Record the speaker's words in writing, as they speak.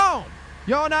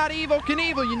You're not Evel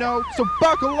Knievel, you know, so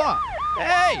buckle up.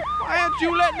 Hey, why aren't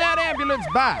you letting that ambulance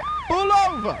by? Pull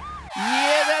over.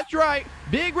 Yeah, that's right.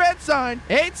 Big red sign,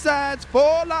 8 sides,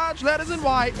 4 large letters in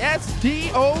white,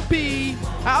 S-T-O-P.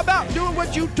 How about doing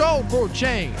what you told for a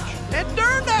change? And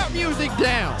turn that music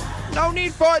down. No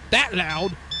need for it that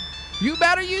loud. You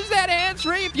better use that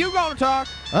hands-free if you're gonna talk.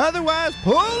 Otherwise,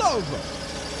 pull over.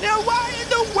 Now, why in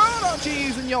the world aren't you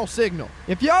using your signal?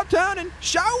 If you're turning,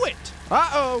 show it.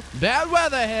 Uh-oh, bad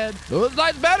weather ahead. Those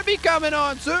lights better be coming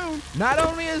on soon. Not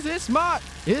only is this smart,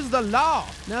 it's the law.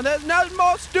 Now, there's nothing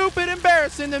more stupid and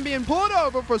embarrassing than being pulled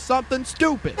over for something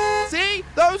stupid. See?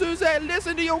 Those who say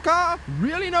listen to your car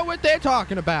really know what they're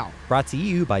talking about. Brought to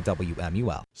you by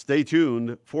WMUL. Stay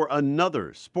tuned for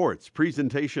another sports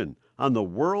presentation on the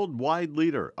worldwide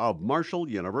leader of Marshall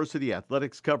University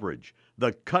athletics coverage,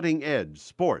 the Cutting Edge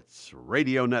Sports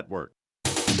Radio Network.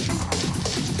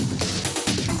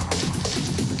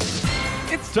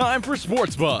 It's time for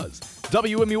SportsBuzz,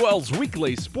 WMUL's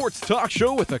weekly sports talk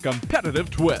show with a competitive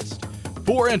twist.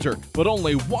 4 enter, but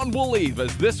only 1 will leave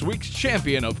as this week's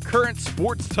champion of current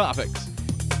sports topics.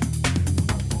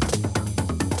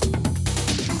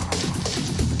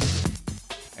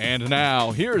 And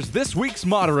now, here's this week's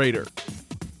moderator.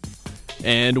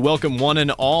 And welcome one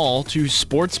and all to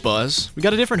SportsBuzz. We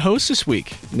got a different host this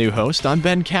week. New host, I'm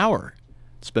Ben Cower.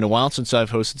 It's been a while since I've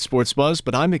hosted SportsBuzz,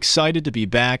 but I'm excited to be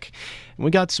back. And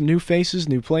we got some new faces,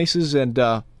 new places, and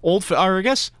old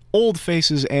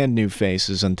faces and new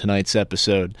faces on tonight's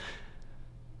episode.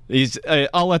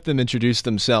 I'll let them introduce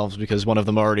themselves because one of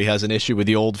them already has an issue with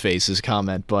the old faces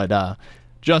comment. But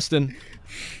Justin,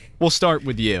 we'll start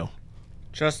with you.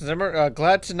 Justin Zimmer,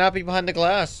 glad to not be behind the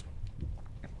glass.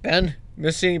 Ben,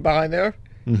 miss seeing you behind there.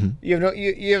 Mm-hmm.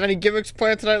 You have any gimmicks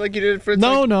planned tonight like you did for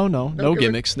No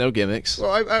gimmicks.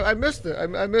 Well, I missed it.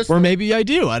 I missed it. Or maybe I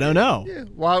do. I don't know. Yeah,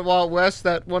 Wild West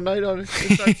that one night on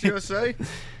Inside USA.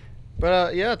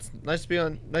 But yeah, it's nice to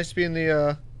be in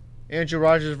the Andrew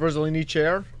Rogers Verzolini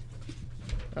chair.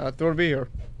 Thrilled to be here.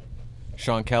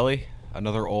 Sean Kelly,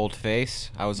 another old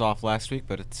face. I was off last week,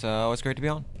 but it's always great to be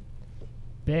on.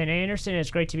 Ben Anderson, it's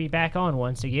great to be back on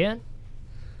once again.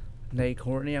 Nate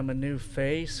Courtney, I'm a new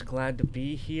face. Glad to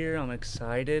be here. I'm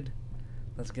excited.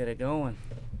 Let's get it going.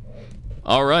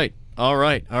 All right.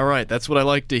 That's what I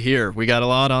like to hear. We got a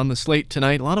lot on the slate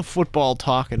tonight, a lot of football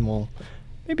talk, and we'll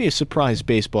maybe a surprise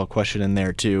baseball question in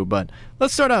there too. But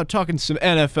let's start out talking some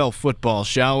NFL football,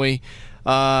 shall we?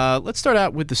 Let's start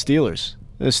out with the Steelers.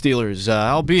 The Steelers,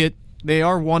 albeit they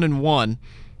are 1-1.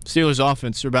 Steelers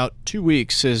offense for about 2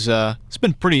 weeks has it's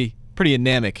been pretty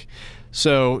anemic.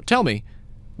 So tell me,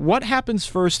 what happens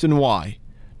first and why?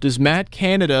 Does Matt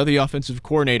Canada, the offensive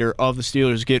coordinator of the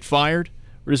Steelers, get fired,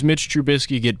 or does Mitch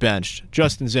Trubisky get benched?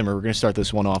 Justin Zimmer, we're going to start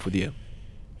this one off with you.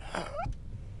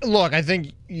 Look, I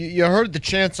think you heard the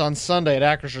chants on Sunday at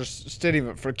Acrisure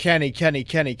Stadium for Kenny.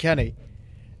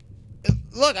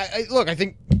 Look, I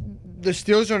think the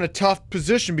Steelers are in a tough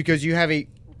position because you have a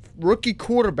rookie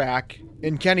quarterback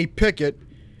in Kenny Pickett,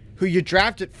 who you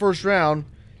drafted first round.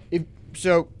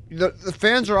 The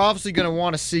fans are obviously going to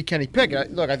want to see Kenny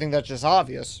Pickett. Look, I think that's just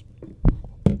obvious.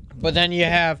 But then you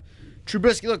have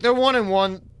Trubisky. Look, they're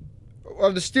 1-1.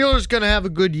 Are the Steelers going to have a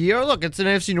good year? Look, it's an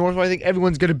NFC North where I think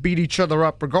everyone's going to beat each other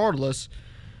up regardless.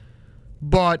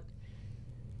 But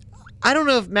I don't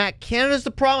know if Matt Canada's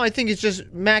the problem. I think it's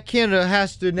just Matt Canada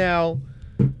has to now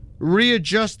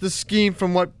readjust the scheme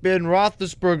from what Ben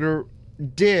Roethlisberger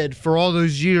did for all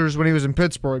those years when he was in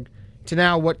Pittsburgh to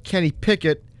now what Kenny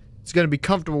Pickett is going to be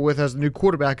comfortable with as the new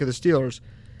quarterback of the Steelers.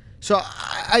 So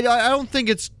I don't think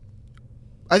it's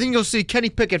 – I think you'll see Kenny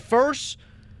Pickett first.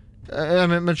 I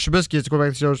mean, Mitch Trubisky is the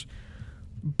quarterback of the Steelers.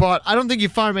 But I don't think you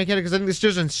fire Matt Canada because I think the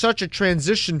Steelers are in such a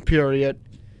transition period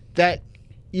that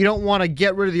you don't want to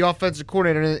get rid of the offensive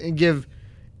coordinator and give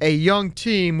a young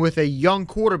team with a young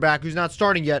quarterback who's not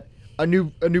starting yet a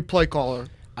new play caller.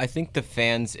 I think the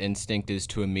fans' instinct is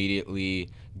to immediately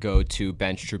go to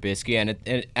bench Trubisky,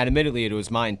 and admittedly it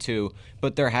was mine too,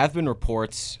 but there have been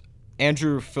reports.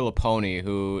 Andrew Filipponi,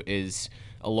 who is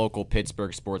a local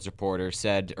Pittsburgh sports reporter,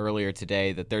 said earlier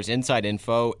today that there's inside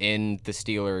info in the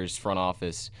Steelers front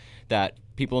office that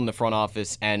people in the front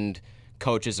office and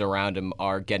coaches around him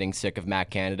are getting sick of Matt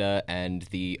Canada and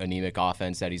the anemic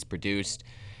offense that he's produced.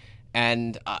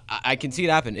 And I can see it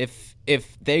happen.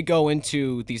 If they go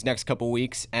into these next couple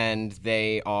weeks and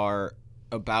they are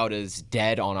about as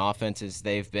dead on offense as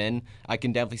they've been, I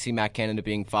can definitely see Matt Canada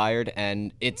being fired.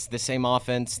 And it's the same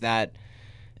offense that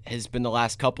has been the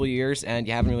last couple of years, and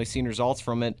you haven't really seen results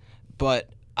from it. But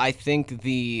I think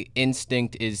the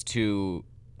instinct is to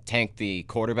tank the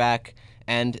quarterback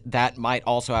and that might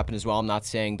also happen as well. I'm not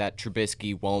saying that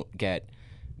Trubisky won't get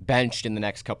benched in the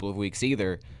next couple of weeks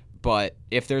either, but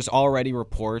if there's already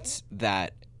reports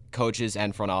that coaches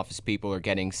and front office people are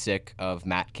getting sick of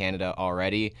Matt Canada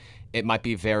already, it might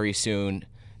be very soon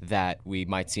that we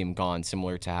might see him gone,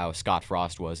 similar to how Scott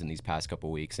Frost was in these past couple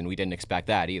of weeks, and we didn't expect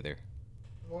that either.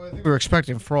 Well, I think we were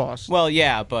expecting Frost. Well,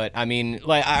 yeah, but I mean,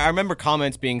 like, I remember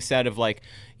comments being said of, like,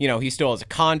 you know, he still has a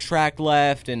contract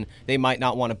left, and they might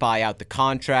not want to buy out the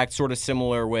contract, sort of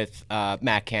similar with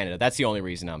Matt Canada. That's the only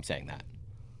reason I'm saying that.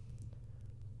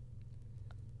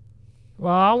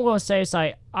 Well, I'm going to say it's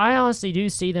like, I honestly do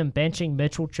see them benching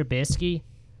Mitchell Trubisky,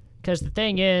 because the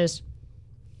thing is,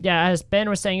 yeah, as Ben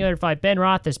was saying earlier, like Ben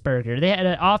Roethlisberger, they had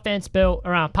an offense built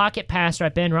around pocket passer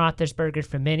at Ben Roethlisberger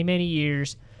for many, many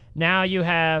years. Now you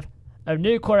have a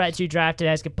new quarterback you drafted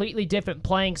has completely different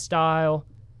playing style.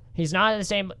 He's not the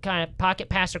same kind of pocket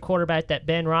passer quarterback that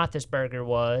Ben Roethlisberger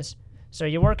was. So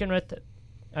you're working with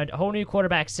a whole new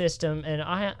quarterback system, and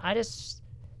I just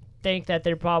think that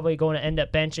they're probably going to end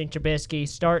up benching Trubisky,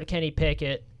 start Kenny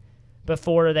Pickett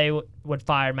before they would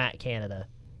fire Matt Canada.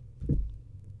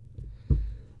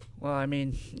 Well, I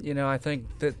mean, you know, I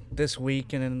think that this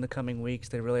week and in the coming weeks,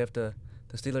 the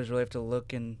Steelers really have to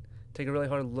look and take a really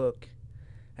hard look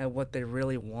at what they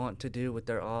really want to do with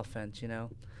their offense, you know.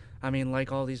 I mean,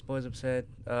 like all these boys have said,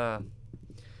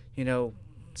 you know,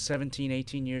 17,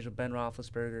 18 years with Ben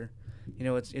Roethlisberger, you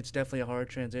know, it's definitely a hard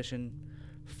transition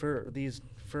for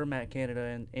Matt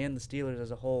Canada and the Steelers as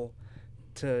a whole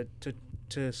to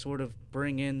sort of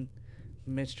bring in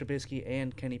Mitch Trubisky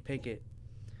and Kenny Pickett.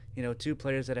 You know, two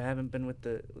players that haven't been with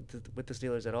the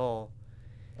Steelers at all.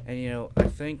 And, you know, I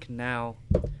think now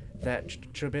that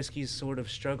Trubisky's sort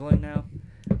of struggling now,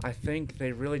 I think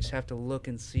they really just have to look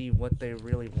and see what they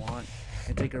really want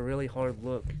and take a really hard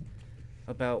look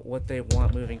about what they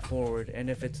want moving forward and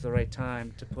if it's the right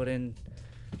time to put in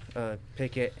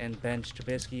Pickett and bench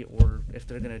Trubisky, or if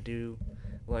they're going to do,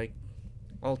 like,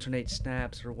 alternate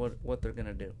snaps or what they're going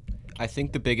to do. I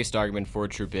think the biggest argument for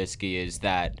Trubisky is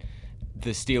that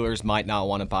the Steelers might not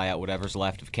want to buy out whatever's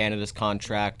left of Canada's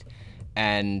contract,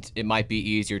 and it might be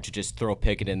easier to just throw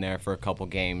Pickett in there for a couple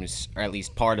games, or at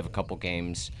least part of a couple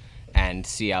games, and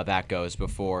see how that goes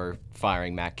before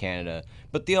firing Matt Canada.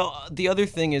 But the other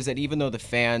thing is that even though the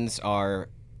fans are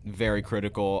very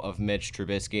critical of Mitch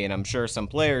Trubisky, and I'm sure some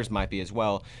players might be as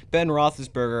well, Ben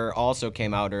Roethlisberger also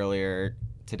came out earlier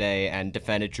today and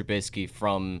defended Trubisky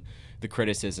from the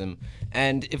criticism.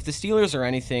 And if the Steelers are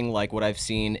anything like what I've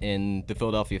seen in the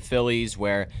Philadelphia Phillies,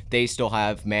 where they still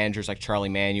have managers like Charlie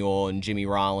Manuel and Jimmy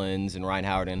Rollins and Ryan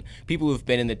Howard and people who've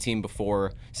been in the team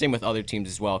before, same with other teams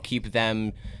as well, keep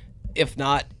them, if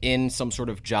not in some sort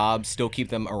of job, still keep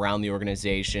them around the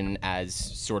organization as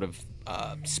sort of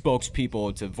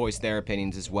spokespeople to voice their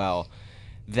opinions as well,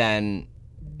 then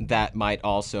that might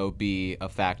also be a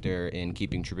factor in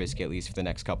keeping Trubisky at least for the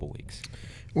next couple weeks.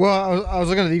 Well, I was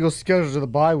looking at the Eagles' schedule to the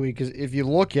bye week. Because if you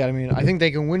look at it, I mean, I think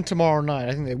they can win tomorrow night.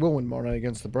 I think they will win tomorrow night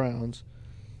against the Browns.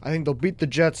 I think they'll beat the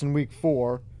Jets in Week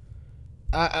 4.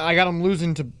 I got them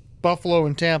losing to Buffalo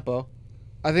and Tampa.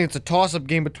 I think it's a toss-up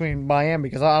game between Miami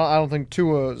because I don't think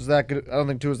Tua is that good. I don't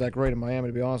think Tua is that great in Miami,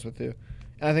 to be honest with you.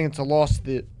 And I think it's a loss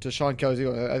to Sean Kelly's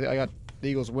Eagles. I got the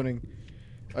Eagles winning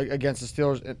against the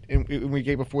Steelers in Week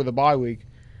 8 before the bye week.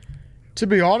 To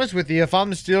be honest with you, if I'm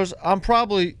the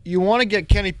Steelers, you want to get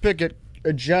Kenny Pickett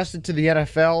adjusted to the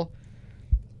NFL.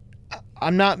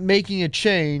 I'm not making a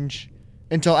change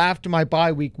until after my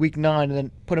bye week, Week 9, and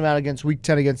then put him out against Week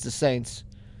 10 against the Saints.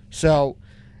 So,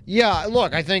 yeah,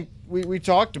 look, I think we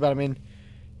talked about it. I mean,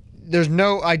 there's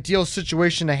no ideal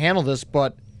situation to handle this,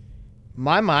 but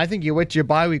my mind, I think you wait till your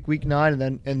bye week, Week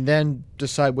 9, and then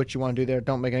decide what you want to do there.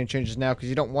 Don't make any changes now because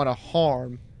you don't want to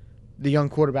harm the young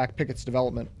quarterback Pickett's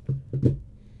development.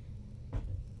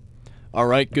 All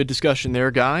right, good discussion there,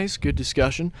 guys. Good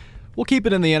discussion. We'll keep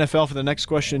it in the NFL for the next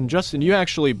question. Justin, you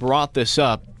actually brought this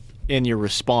up in your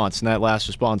response, in that last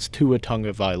response, Tua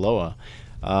Tagovailoa.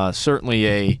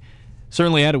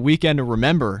 Certainly had a weekend to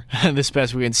remember this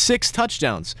past weekend. 6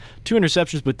 touchdowns, 2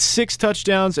 interceptions, but 6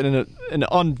 touchdowns and an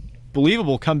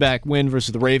unbelievable comeback win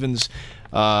versus the Ravens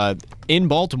in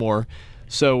Baltimore.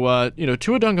 So,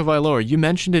 Tua Tagovailoa, you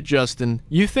mentioned it, Justin.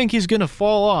 You think he's going to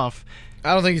fall off?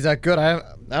 I don't think he's that good. I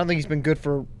don't think he's been good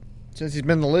since he's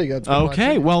been in the league.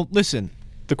 Okay, well, listen.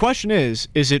 The question is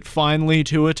it finally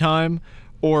Tua time,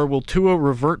 or will Tua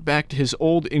revert back to his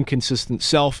old inconsistent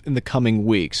self in the coming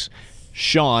weeks?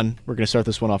 Sean, we're going to start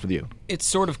this one off with you. It's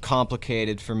sort of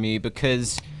complicated for me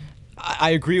because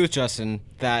I agree with Justin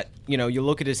that, you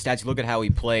look at his stats, you look at how he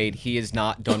played, he has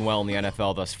not done well in the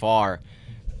NFL thus far.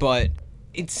 But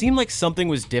it seemed like something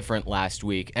was different last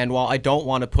week. And while I don't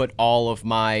want to put all of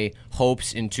my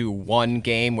hopes into one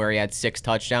game where he had 6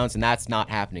 touchdowns, and that's not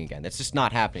happening again. That's just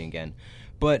not happening again.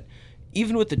 But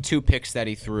even with the 2 picks that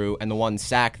he threw and the 1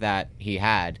 sack that he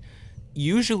had,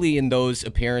 usually in those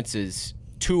appearances,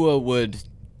 Tua would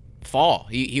fall.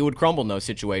 He would crumble in those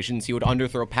situations. He would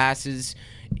underthrow passes.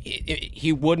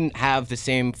 He wouldn't have the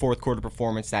same fourth quarter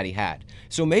performance that he had.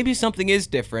 So maybe something is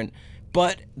different.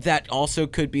 But that also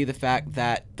could be the fact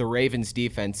that the Ravens'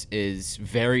 defense is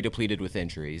very depleted with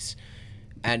injuries.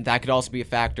 And that could also be a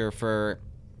factor for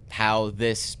how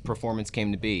this performance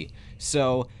came to be.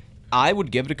 So I would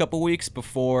give it a couple weeks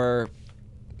before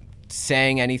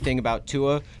saying anything about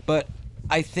Tua. But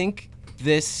I think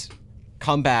this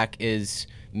comeback is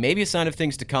maybe a sign of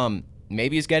things to come.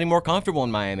 Maybe he's getting more comfortable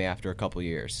in Miami after a couple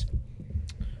years.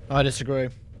 I disagree.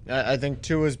 I think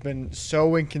Tua's been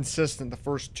so inconsistent the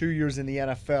first 2 years in the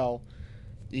NFL.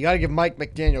 You got to give Mike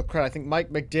McDaniel credit. I think Mike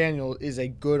McDaniel is a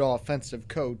good offensive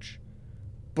coach.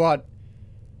 But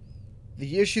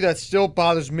the issue that still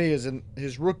bothers me is in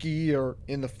his rookie year,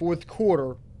 in the fourth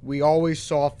quarter, we always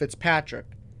saw Fitzpatrick.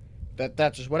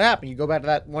 That's just what happened. You go back to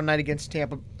that one night against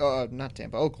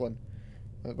Oakland,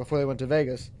 before they went to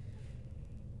Vegas.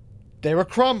 They were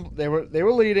They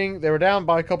were leading. They were down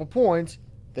by a couple points.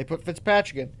 They put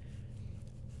Fitzpatrick in.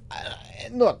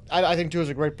 I think Tua's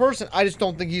a great person. I just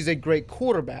don't think he's a great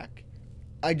quarterback.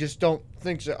 I just don't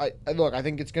think so. I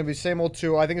think it's going to be same old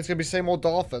Tua. I think it's going to be same old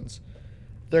Dolphins.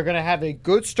 They're going to have a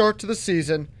good start to the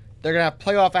season. They're going to have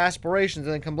playoff aspirations,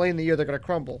 and then come late in the year, they're going to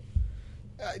crumble.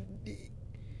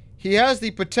 He has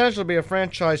the potential to be a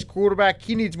franchise quarterback.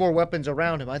 He needs more weapons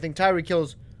around him. I think Tyreek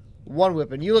Hill's one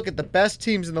weapon. You look at the best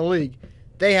teams in the league,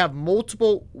 they have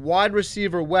multiple wide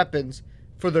receiver weapons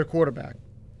for their quarterback.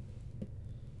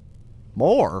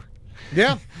 More?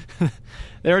 Yeah.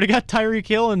 They already got Tyreek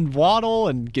Hill and Waddle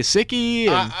and Gesicki.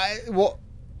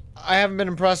 I haven't been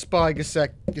impressed by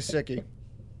Gesicki.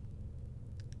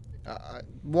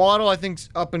 Waddle, I think, is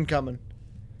up and coming.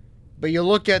 But you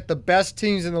look at the best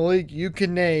teams in the league, you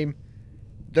can name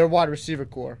their wide receiver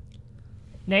core.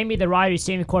 Name me the wide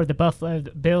receiving core of the Buffalo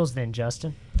Bills then,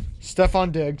 Justin.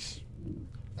 Stephon Diggs.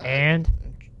 And?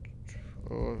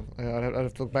 I'd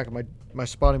have to look back at my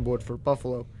spotting board for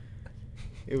Buffalo.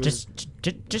 It was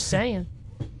just saying.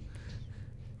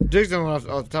 Diggs don't know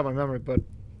off the top of my memory, but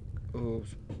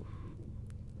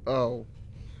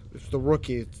it's the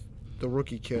rookie. It's the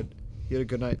rookie kid. He had a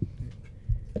good night.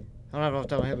 I don't have it off the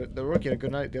top of my head, but the rookie had a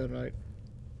good night the other night.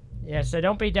 Yeah, so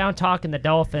don't be down talking the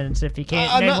Dolphins if you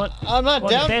can't name one of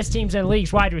the best teams in the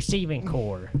league's wide receiving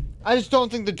core. I just don't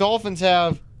think the Dolphins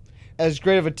have as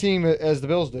great of a team as the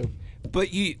Bills do. But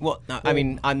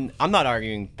I'm not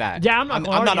arguing that. Yeah, I'm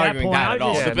not arguing that at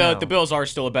all. Yeah, the Bills are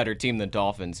still a better team than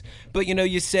Dolphins. But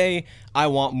you say I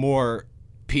want more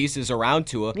pieces around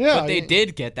Tua, but they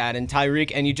did get that in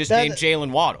Tyreek, and you just named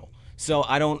Jalen Waddle. So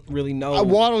I don't really know.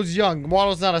 Waddle's young.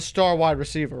 Waddle's not a star wide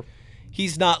receiver.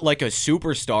 He's not like a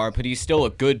superstar, but he's still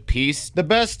a good piece. The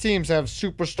best teams have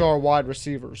superstar wide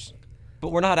receivers. But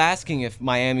we're not asking if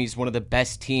Miami's one of the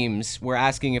best teams. We're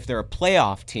asking if they're a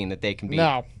playoff team that they can beat.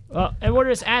 No. And we're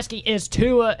just asking, is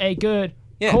Tua a good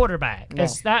quarterback? No.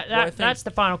 That's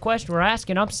the final question we're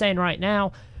asking. I'm saying right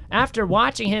now, after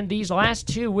watching him these last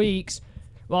 2 weeks,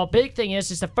 big thing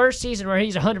is it's the first season where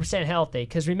he's 100% healthy.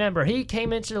 Because remember, he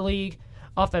came into the league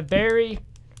off a very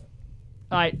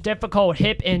difficult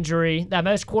hip injury that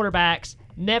most quarterbacks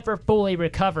never fully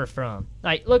recover from.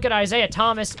 Look at Isaiah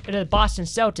Thomas at the Boston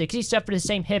Celtics. He suffered the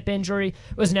same hip injury,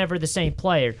 was never the same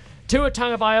player. Tua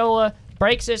Tagovailoa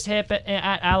breaks his hip at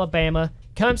Alabama,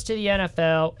 comes to the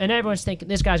NFL, and everyone's thinking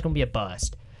this guy's going to be a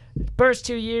bust. First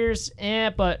 2 years,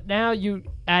 but now you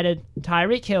added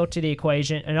Tyreek Hill to the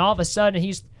equation, and all of a sudden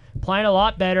he's playing a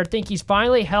lot better. I think he's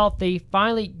finally healthy,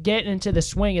 finally getting into the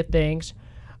swing of things.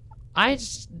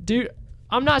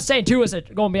 I'm not saying Tua's going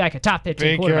to be like a top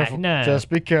 15 quarterback. Careful. No. Just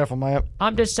be careful, man.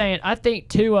 I'm just saying I think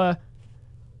Tua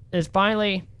is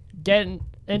finally getting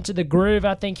into the groove.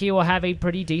 I think he will have a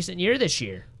pretty decent year this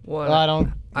year. Well, I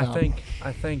don't. I no.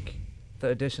 think the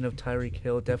addition of Tyreek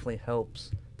Hill definitely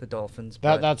helps the Dolphins.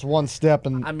 That's one step.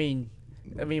 And didn't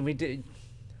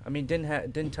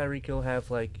Tyreek Hill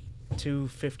have like 2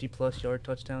 50-plus yard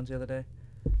touchdowns the other day?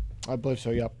 I believe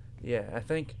so. Yep. Yeah, I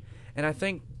think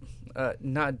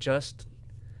not just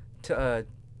to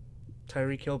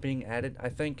Tyreek Hill being added. I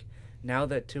think now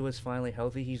that Tua's finally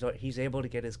healthy, he's able to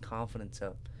get his confidence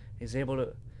up. He's able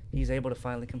to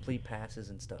finally complete passes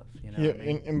and stuff. Yeah,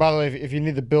 and by the way, if you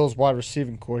need the Bills wide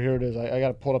receiving core, here it is. I got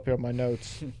it pulled up here on my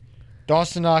notes.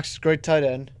 Dawson Knox, great tight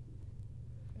end.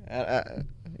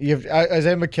 You have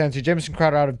Isaiah McKenzie, Jamison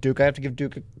Crowder out of Duke. I have to give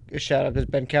Duke a shout out because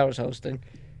Ben Cowher's hosting.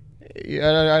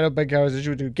 I know Ben Cowher's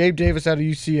issue with Duke. Gabe Davis out of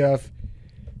UCF,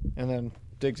 and then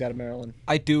Diggs out of Maryland.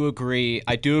 I do agree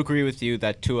with you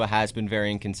that Tua has been very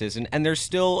inconsistent, and there's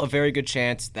still a very good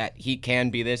chance that he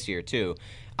can be this year too.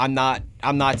 I'm not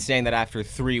saying that after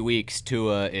 3 weeks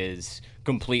Tua is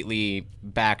completely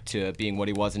back to being what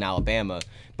he was in Alabama,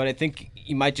 but I think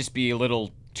he might just be a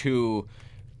little too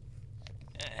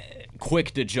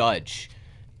quick to judge.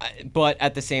 But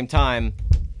at the same time,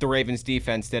 the Ravens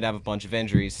defense did have a bunch of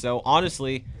injuries, so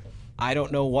honestly, I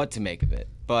don't know what to make of it.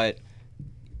 But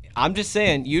I'm just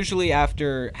saying, usually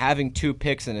after having 2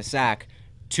 picks and a sack,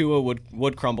 Tua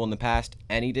would crumble in the past,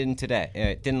 and he didn't today.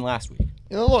 It didn't last week.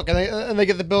 Look, and they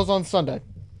get the Bills on Sunday.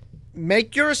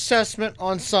 Make your assessment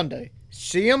on Sunday.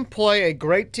 See them play a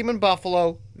great team in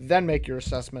Buffalo, then make your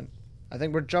assessment. I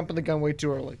think we're jumping the gun way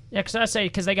too early. Yeah,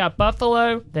 because they got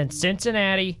Buffalo, then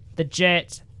Cincinnati, the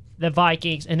Jets, the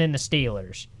Vikings, and then the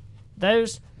Steelers.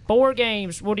 Those 4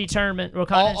 games will determine, will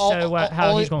kind of show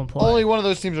how he's going to play. Only one of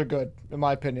those teams are good, in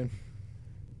my opinion.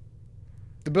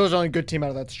 The Bills are the only good team out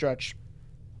of that stretch.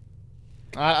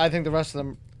 I think the rest of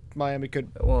them, Miami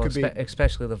could be.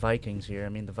 Especially the Vikings here. I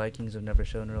mean, the Vikings have never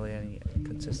shown really any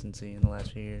consistency in the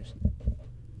last few years.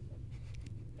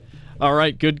 All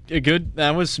right, good.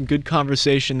 That was some good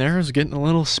conversation there. It was getting a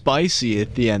little spicy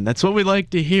at the end. That's what we like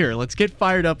to hear. Let's get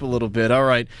fired up a little bit. All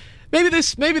right, maybe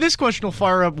this question will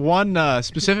fire up one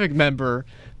specific member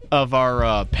of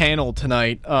our panel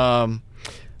tonight. I'm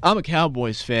a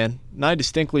Cowboys fan, and I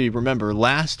distinctly remember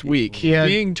last week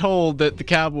being told that the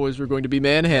Cowboys were going to be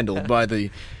manhandled by the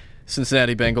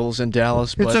Cincinnati Bengals in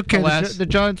Dallas. It's okay. The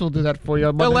Giants will do that for you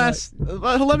on Monday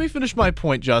night. Let me finish my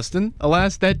point, Justin.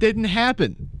 Alas, that didn't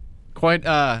happen.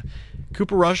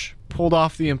 Cooper Rush pulled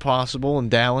off the impossible in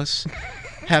Dallas,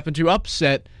 happened to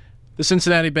upset the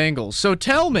Cincinnati Bengals. So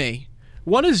tell me,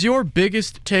 what is your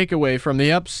biggest takeaway from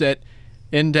the upset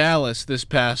in Dallas this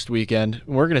past weekend?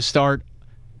 We're going to start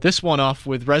this one off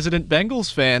with resident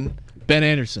Bengals fan, Ben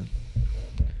Anderson.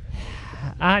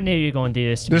 I knew you were going to do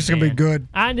this to me. This is going to be good.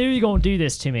 I knew you were going to do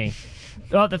this to me.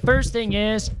 Well, the first thing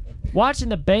is, watching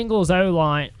the Bengals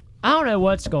O-line, I don't know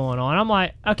what's going on. I'm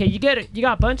like, okay, you got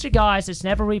a bunch of guys that's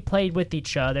never replayed with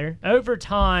each other. Over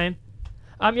time,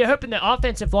 you're hoping the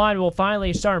offensive line will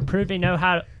finally start improving, know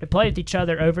how to play with each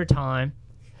other over time.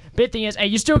 Big thing is, hey,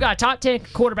 you still got a top 10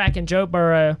 quarterback in Joe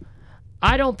Burrow.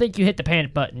 I don't think you hit the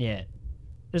panic button yet.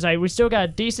 It's like we still got a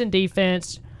decent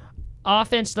defense.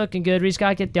 Offense looking good. We just got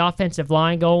to get the offensive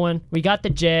line going. We got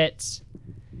the Jets.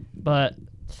 But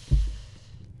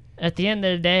at the end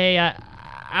of the day,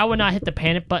 I would not hit the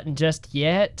panic button just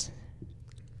yet.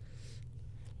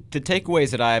 The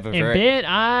takeaways that I have are very...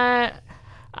 Ben,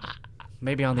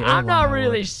 maybe on the I'm not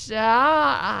really...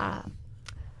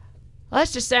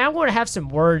 let's just say I'm going to have some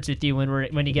words with you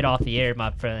when you get off the air,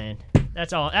 my friend.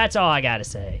 That's all I got to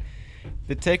say.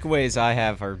 The takeaways I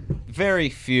have are very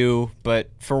few, but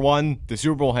for one, the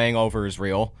Super Bowl hangover is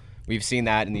real. We've seen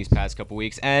that in these past couple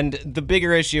weeks. And the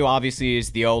bigger issue, obviously,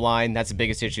 is the O-line. That's the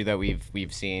biggest issue that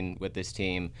we've seen with this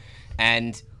team.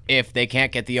 And if they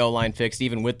can't get the O-line fixed,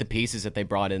 even with the pieces that they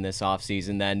brought in this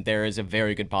offseason, then there is a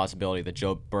very good possibility that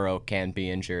Joe Burrow can be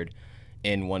injured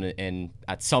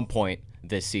at some point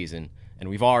this season. And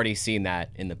we've already seen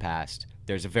that in the past.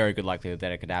 There's a very good likelihood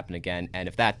that it could happen again. And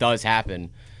if that does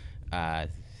happen,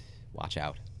 watch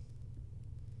out.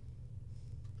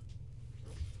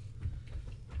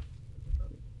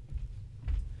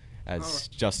 As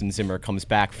Justin Zimmer comes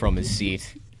back from his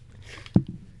seat.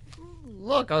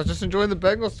 Look, I was just enjoying the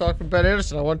Bengals talk from Ben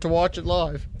Anderson. I wanted to watch it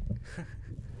live.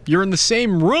 You're in the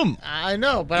same room. I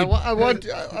know, but I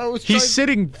was. He's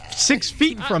sitting 6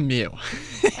 feet from you.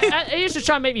 He used to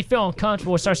try to make me feel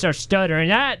uncomfortable and start stuttering.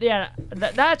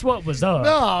 That's what was up.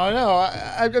 No.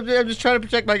 I'm just trying to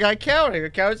protect my guy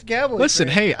Cowher. Cowher's a Cowboys. Listen,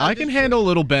 fan. hey, I can handle a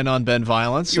little Ben on Ben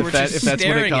violence if that's what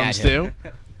it comes to.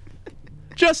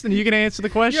 Justin, you can answer the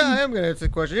question. Yeah, I am going to answer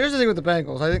the question. Here's the thing with the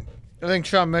Bengals. I think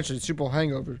Sean mentioned Super Bowl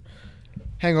hangover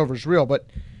is real, but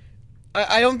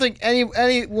I don't think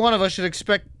any one of us should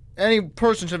expect, any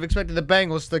person should have expected the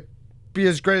Bengals to be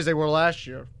as great as they were last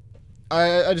year.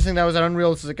 I just think that was an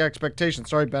unrealistic expectation.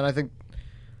 Sorry, Ben. I think,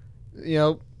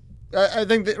 I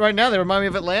think that right now they remind me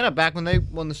of Atlanta back when they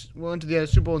went to the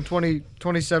Super Bowl in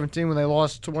 2017 when they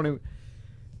lost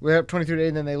 23-8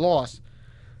 and then they lost.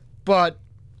 But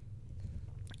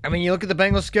I mean, you look at the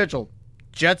Bengals schedule.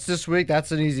 Jets this week,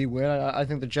 that's an easy win. I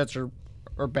think the Jets are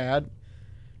bad.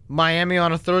 Miami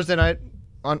on a Thursday night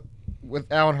with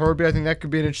Allen Herbie, I think that could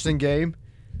be an interesting game.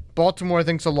 Baltimore, I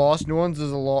think, is a loss. New Orleans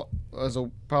is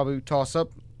a probably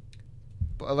toss-up.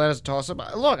 Atlanta's a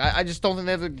toss-up. Look, I just don't think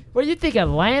they have the... What, you think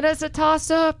Atlanta's a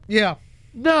toss-up? Yeah.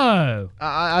 No.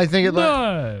 I think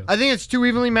Atlanta... No. I think it's two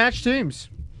evenly matched teams.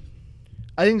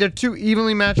 I think they're two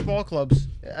evenly matched ball clubs.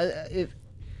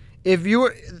 If you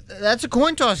were... That's a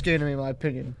coin toss game to me, in my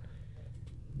opinion.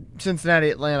 Cincinnati,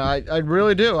 Atlanta. I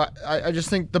really do. I just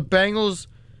think the Bengals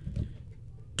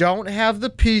don't have the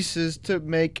pieces to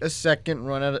make a second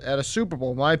run at a Super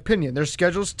Bowl, in my opinion. Their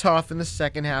schedule's tough in the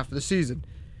second half of the season.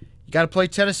 You got to play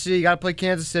Tennessee. You got to play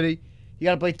Kansas City. You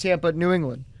got to play Tampa, New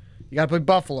England. You got to play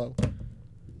Buffalo.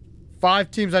 5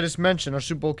 teams I just mentioned are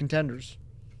Super Bowl contenders.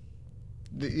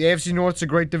 The AFC North's a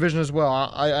great division as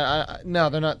well. No,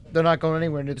 they're not going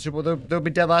anywhere near the Super Bowl. They'll be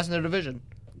dead last in their division,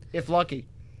 if lucky.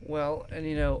 Well, and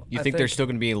You think they're still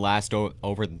going to be last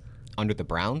under the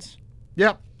Browns?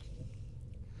 Yep.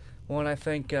 Well, and I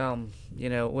think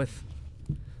with,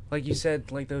 like you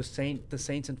said, like the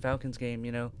Saints and Falcons game,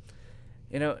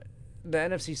 the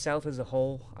NFC South as a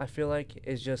whole, I feel like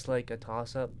is just like a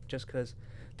toss-up, just because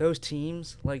those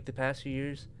teams, like the past few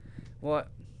years,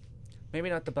 maybe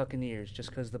not the Buccaneers, just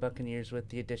because the Buccaneers with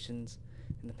the additions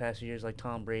in the past few years, like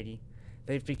Tom Brady,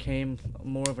 they've became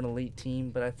more of an elite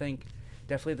team. But I think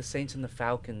definitely the Saints and the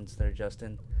Falcons there,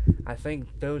 Justin. I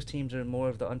think those teams are more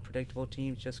of the unpredictable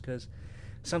teams, just because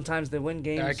sometimes they win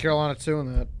games. Yeah, Carolina too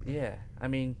in that.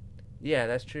 Yeah,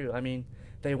 that's true. I mean,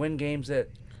 they win games that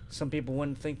some people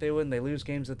wouldn't think they would, and they lose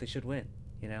games that they should win,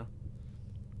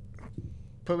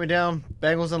 Put me down.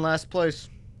 Bengals in last place.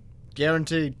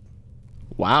 Guaranteed.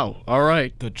 Wow. All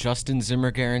right. The Justin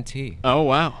Zimmer guarantee. Oh,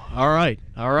 wow. All right.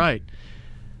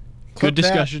 Good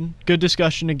discussion. Good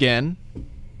discussion again.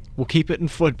 We'll keep it in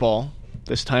football.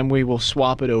 This time we will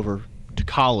swap it over to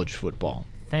college football.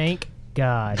 Thank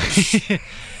God.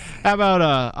 How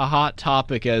about a hot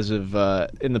topic as of over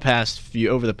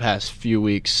the past few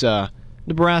weeks?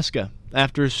 Nebraska.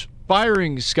 After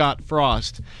firing Scott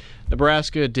Frost,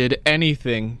 Nebraska did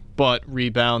anything but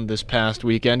rebound this past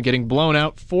weekend, getting blown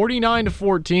out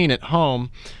 49-14 at home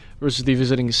versus the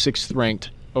visiting 6th-ranked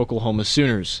Oklahoma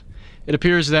Sooners. It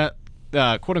appears that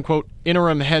quote-unquote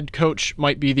interim head coach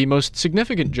might be the most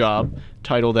significant job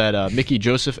title that Mickey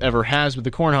Joseph ever has with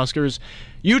the Cornhuskers.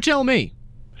 You tell me,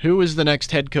 who is the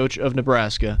next head coach of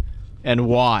Nebraska and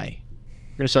why?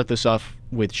 We're going to start this off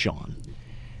with Sean.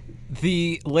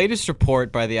 The latest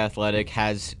report by The Athletic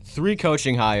has 3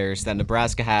 coaching hires that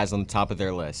Nebraska has on the top of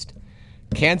their list.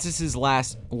 Kansas's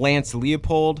Lance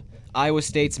Leopold, Iowa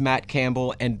State's Matt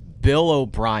Campbell, and Bill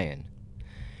O'Brien.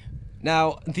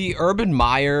 Now, the Urban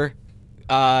Meyer,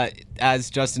 as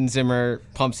Justin Zimmer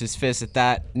pumps his fist at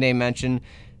that name mention,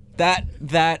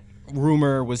 that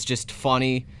rumor was just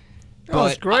funny. Oh,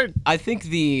 that's great. I think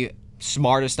the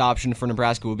smartest option for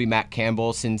Nebraska would be Matt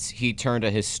Campbell, since he turned a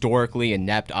historically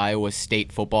inept Iowa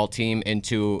State football team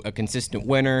into a consistent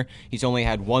winner. He's only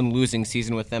had 1 losing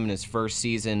season with them in his first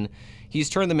season. He's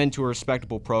turned them into a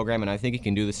respectable program, and I think he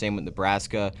can do the same with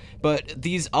Nebraska. But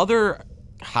these other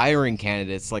hiring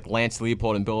candidates like Lance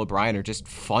Leopold and Bill O'Brien are just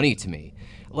funny to me.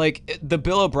 Like the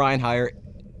Bill O'Brien hire,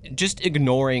 just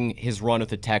ignoring his run with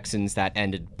the Texans that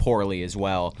ended poorly as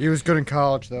well. He was good in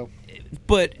college, though.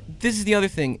 But this is the other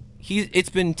thing. It's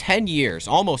been 10 years,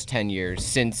 almost 10 years,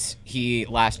 since he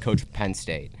last coached Penn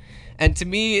State. And to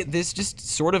me, this just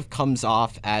sort of comes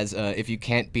off as a if you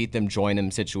can't beat them, join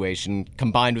them situation,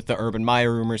 combined with the Urban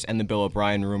Meyer rumors and the Bill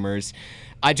O'Brien rumors.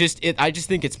 I just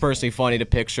think it's personally funny to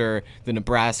picture the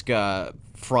Nebraska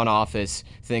front office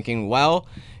thinking, well,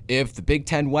 if the Big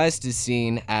Ten West is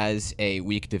seen as a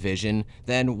weak division,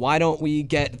 then why don't we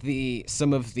get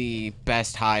some of the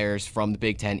best hires from the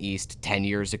Big Ten East 10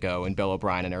 years ago in Bill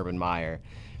O'Brien and Urban Meyer?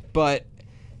 But,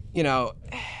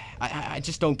 I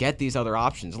just don't get these other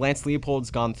options. Lance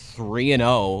Leopold's gone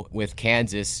 3-0 with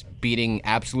Kansas, beating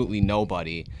absolutely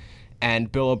nobody. And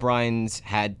Bill O'Brien's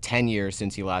had 10 years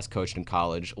since he last coached in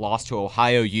college, lost to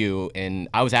Ohio U, and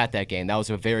I was at that game. That was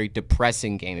a very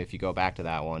depressing game if you go back to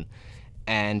that one.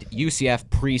 And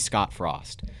UCF pre-Scott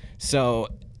Frost. So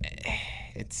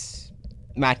it's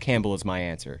Matt Campbell is my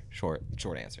answer. Short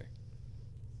answer.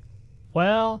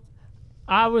 Well,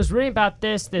 I was reading about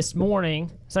this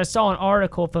morning, so I saw an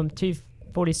article from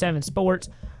 247 Sports.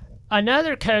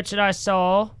 Another coach that I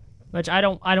saw, which I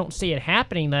don't see it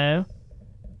happening though.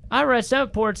 I read some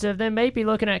reports of them maybe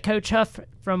looking at Coach Huff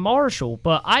from Marshall,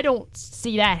 but I don't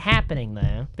see that happening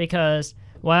though, because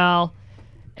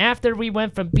after we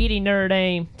went from beating Notre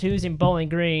Dame to losing Bowling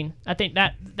Green, I think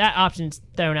that option's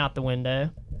thrown out the window.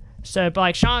 So, but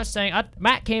like Sean's saying,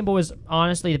 Matt Campbell is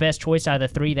honestly the best choice out of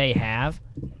the 3 they have.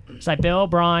 It's like Bill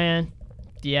O'Brien.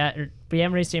 Yeah, we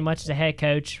haven't really seen much as a head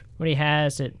coach. What he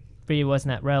has, it really wasn't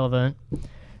that relevant.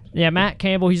 Yeah, Matt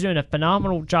Campbell, he's doing a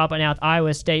phenomenal job right now with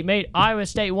Iowa State. Made Iowa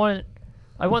State one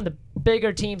of the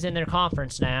bigger teams in their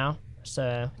conference now.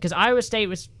 So, because Iowa State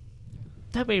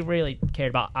nobody really cared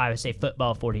about Iowa State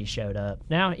football before he showed up.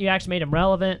 Now he actually made him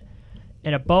relevant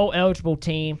and a bowl-eligible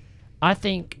team. I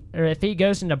think if he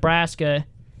goes to Nebraska,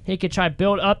 he could try to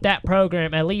build up that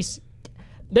program at least.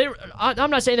 I'm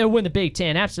not saying they'll win the Big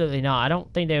Ten. Absolutely not. I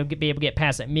don't think they'll be able to get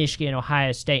past like Michigan,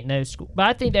 Ohio State, and those schools. But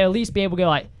I think they'll at least be able to go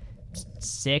like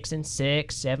 6-6,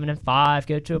 7-5,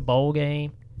 go to a bowl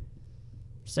game.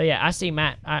 So yeah, I see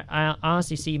Matt. I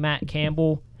honestly see Matt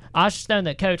Campbell. I was just throwing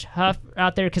the Coach Huff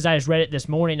out there because I just read it this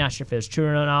morning. Not sure if it was true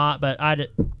or not, but I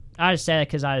just said it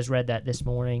because I just read that this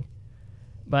morning.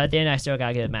 But then I still got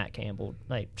to give Matt Campbell,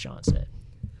 like Sean said.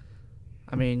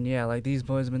 I mean, yeah, like these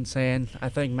boys have been saying, I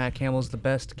think Matt Campbell's the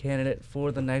best candidate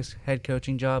for the next head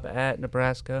coaching job at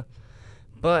Nebraska.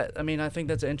 But, I mean, I think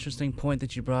that's an interesting point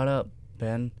that you brought up,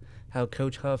 Ben, how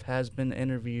Coach Huff has been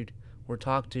interviewed or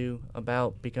talked to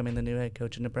about becoming the new head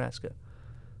coach in Nebraska.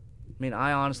 I mean,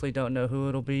 I honestly don't know who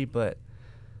it'll be, but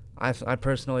I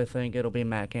personally think it'll be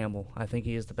Matt Campbell. I think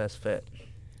he is the best fit.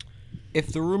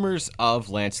 If the rumors of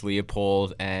Lance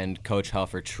Leopold and Coach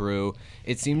Huff are true,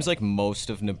 it seems like most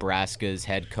of Nebraska's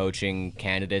head coaching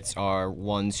candidates are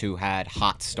ones who had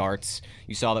hot starts.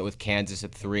 You saw that with Kansas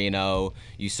at 3-0.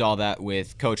 You saw that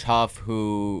with Coach Huff,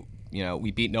 who,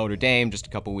 we beat Notre Dame just a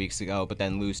couple weeks ago, but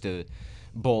then lose to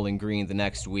Bowling Green the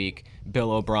next week.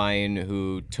 Bill O'Brien,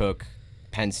 who took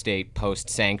Penn State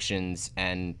post-sanctions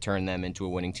and turned them into a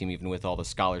winning team, even with all the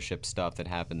scholarship stuff that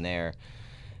happened there.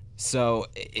 So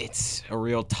it's a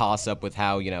real toss-up with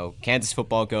how, Kansas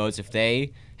football goes. If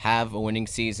they have a winning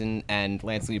season and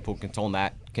Lance Leopold can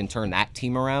turn that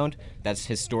team around, that's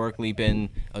historically been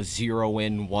a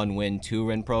 0-win, 1-win,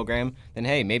 2-win program, then,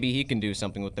 hey, maybe he can do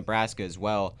something with Nebraska as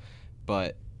well.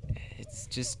 But it's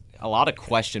just a lot of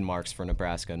question marks for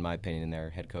Nebraska, in my opinion, in their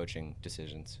head coaching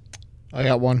decisions. I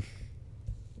got one.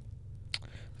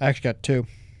 I actually got two.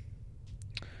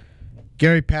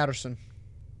 Gary Patterson.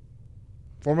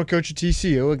 Former coach of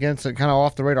TCU, against a kind of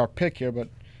off-the-radar pick here, but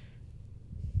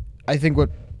I think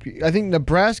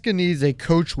Nebraska needs a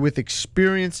coach with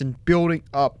experience in building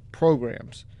up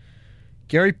programs.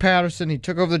 Gary Patterson, he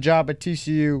took over the job at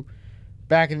TCU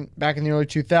back in the early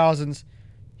 2000s.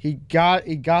 He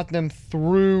got them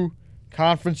through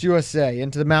Conference USA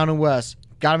into the Mountain West,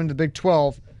 got them into the Big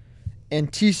 12,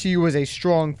 and TCU was a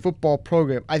strong football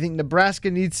program. I think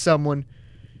Nebraska needs someone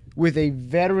with a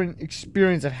veteran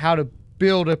experience of how to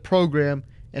build a program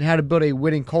and how to build a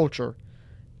winning culture.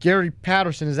 Gary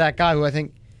Patterson is that guy who I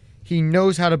think he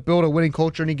knows how to build a winning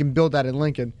culture, and he can build that in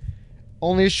Lincoln.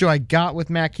 Only issue I got with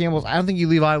Matt Campbell is I don't think you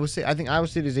leave Iowa State. I think Iowa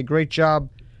State is a great job.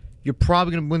 You're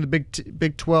probably going to win the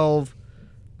Big 12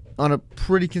 on a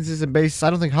pretty consistent basis. I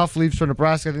don't think Huff leaves for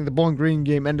Nebraska. I think the Bowling Green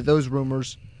game ended those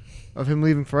rumors of him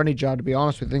leaving for any job, to be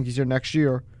honest with you. I think he's here next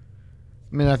year.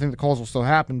 I mean, I think the calls will still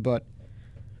happen, but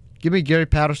give me Gary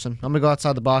Patterson. I'm going to go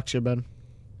outside the box here, Ben.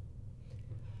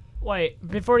 Wait,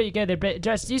 before you go there, but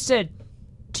Just, you said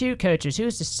two coaches.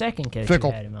 Who's the second coach Fickle.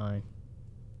 you had in mind?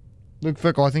 Luke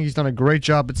Fickell. I think he's done a great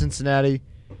job at Cincinnati.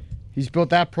 He's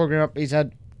built that program up. He's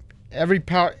had every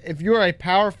power. If you're a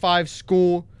Power 5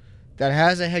 school that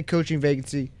has a head coaching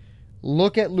vacancy,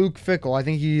 look at Luke Fickell. I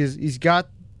think he's got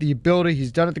the ability.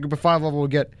 He's done it at the Group of 5 level to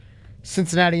get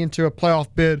Cincinnati into a playoff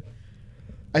bid.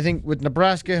 I think with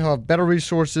Nebraska, he'll have better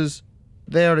resources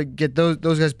there to get those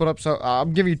guys put up. So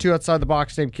I'm giving you two outside the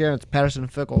box, same candidates, Patterson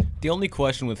and Fickell. The only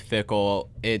question with Fickell,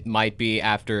 it might be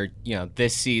after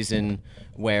this season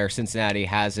where Cincinnati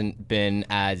hasn't been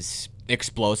as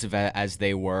explosive as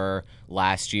they were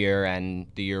last year and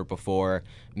the year before.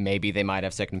 Maybe they might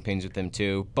have second opinions with them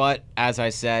too. But as I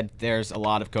said, there's a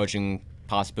lot of coaching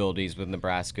possibilities with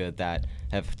Nebraska that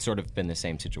have sort of been the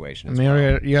same situation.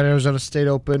 You got Arizona State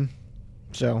open,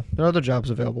 so there are other jobs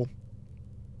available.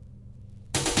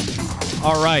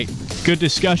 All right, good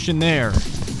discussion there.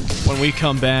 When we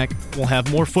come back, we'll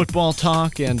have more football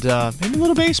talk and maybe a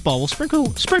little baseball. We'll sprinkle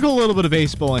a little bit of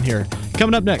baseball in here.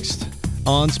 Coming up next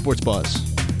on SportsBuzz.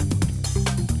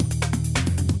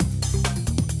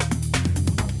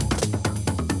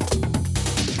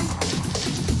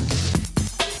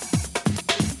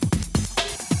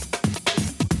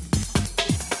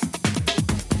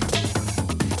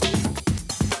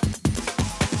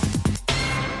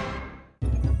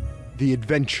 The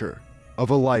adventure of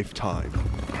a lifetime.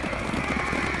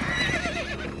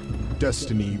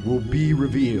 Destiny will be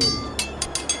revealed.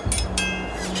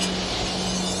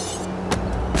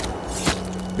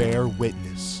 Bear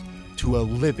witness to a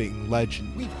living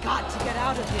legend. We've got to get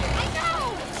out of here. I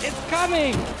know! It's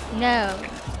coming! No.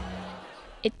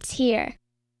 It's here.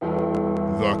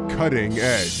 The Cutting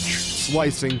Edge,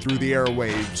 slicing through the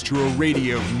airwaves to a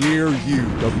radio near you.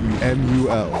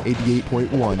 WMUL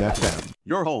 88.1 FM.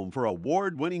 Your home for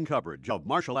award-winning coverage of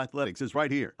Marshall Athletics is right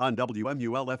here on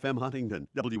WMUL-FM Huntington,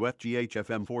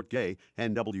 WFGH-FM Fort Gay,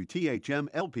 and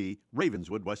WTHM-LP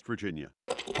Ravenswood, West Virginia.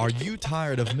 Are you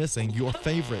tired of missing your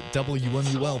favorite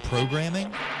WMUL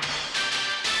programming?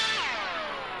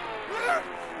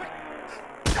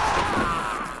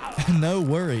 No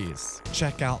worries.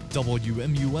 Check out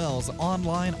WMUL's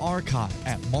online archive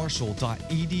at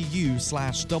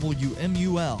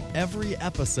marshall.edu/WMUL. Every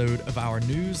episode of our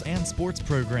news and sports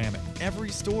programming, every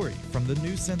story from the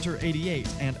News Center 88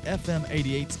 and FM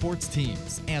 88 sports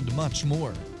teams, and much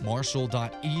more.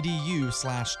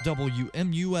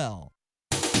 marshall.edu/WMUL.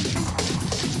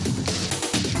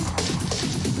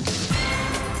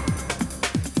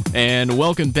 And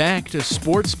welcome back to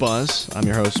Sports Buzz. I'm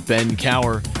your host, Ben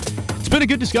Cower. It's been a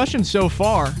good discussion so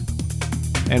far,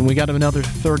 and we got another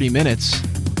 30 minutes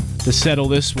to settle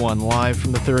this one live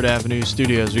from the 3rd Avenue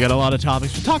studios. We got a lot of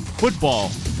topics. We talked football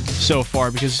so far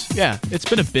because, yeah, it's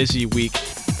been a busy week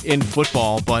in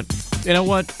football, but you know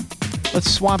what?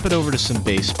 Let's swap it over to some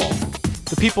baseball.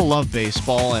 The people love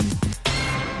baseball, and,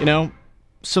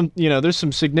 there's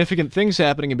some significant things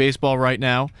happening in baseball right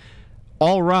now.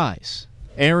 All rise.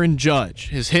 Aaron Judge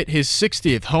has hit his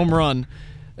 60th home run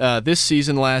this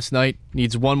season last night.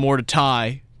 Needs one more to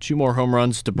tie, 2 more home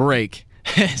runs to break.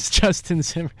 It's Justin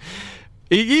Zimmer.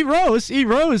 He rose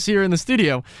here in the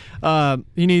studio.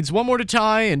 He needs 1 more to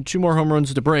tie and 2 more home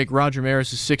runs to break Roger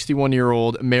Maris's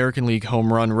 61-year-old American League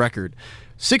home run record.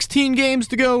 16 games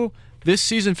to go this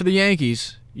season for the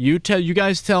Yankees. You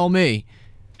guys tell me,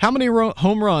 how many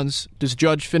home runs does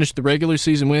Judge finish the regular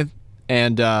season with?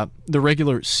 And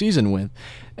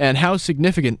and how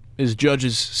significant is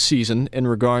Judge's season in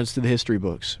regards to the history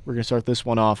books? We're going to start this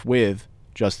one off with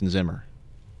Justin Zimmer.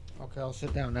 Okay, I'll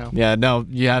sit down now. Yeah, no,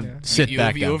 sit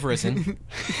back down. You've risen.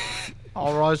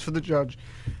 All rise for the Judge.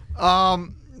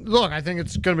 Look, I think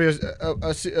it's going to be a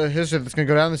history that's going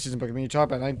to go down this season. But I mean, you talk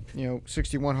about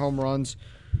 61 home runs.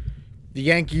 The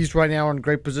Yankees right now are in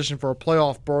great position for a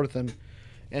playoff berth, and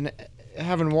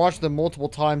having watched them multiple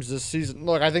times this season,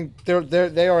 look, I think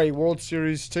they are a World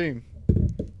Series team.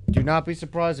 Do not be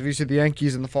surprised if you see the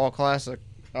Yankees in the Fall Classic.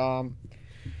 Looking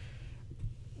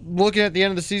at the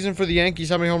end of the season for the Yankees,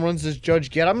 how many home runs does Judge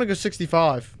get? I'm going to go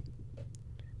 65.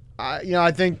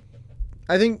 I think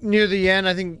near the end,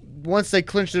 I think once they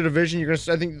clinch the division,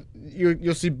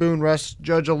 you'll see Boone rest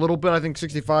Judge a little bit. I think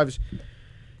 65 is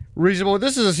reasonable.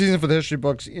 This is a season for the history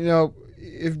books.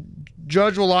 If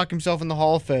Judge will lock himself in the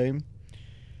Hall of Fame,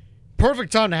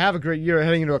 perfect time to have a great year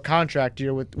heading into a contract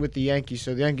year with the Yankees.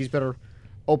 So the Yankees better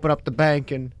open up the bank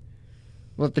and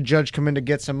let the Judge come in to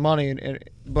get some money. I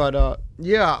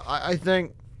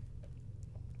think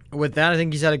with that, I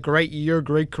think he's had a great year,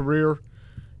 great career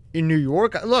in New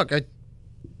York. Look, as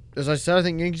I said, I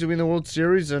think Yankees will be in the World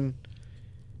Series, and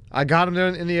I got him there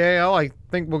in the AL. I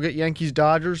think we'll get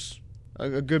Yankees-Dodgers,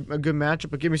 a good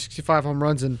matchup. But give me 65 home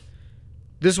runs, and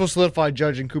this will solidify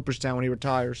Judge in Cooperstown when he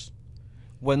retires.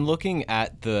 When looking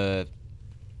at the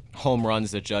home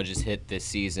runs that Judge has hit this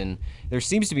season, there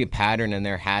seems to be a pattern, and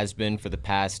there has been for the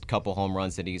past couple home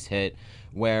runs that he's hit,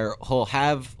 where he'll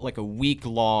have like a week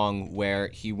long where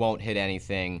he won't hit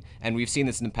anything. And we've seen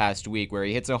this in the past week where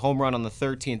he hits a home run on the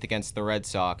 13th against the Red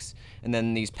Sox, and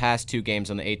then these past 2 games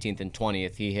on the 18th and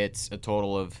 20th, he hits a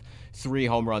total of 3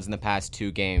 home runs in the past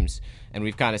 2 games. And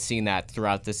we've kind of seen that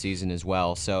throughout the season as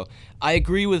well. So I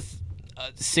agree with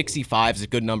 65 is a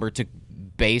good number to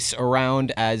base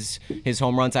around as his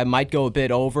home runs. I might go a bit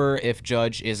over if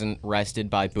Judge isn't rested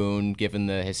by Boone, given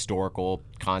the historical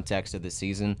context of the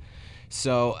season.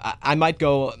 So I might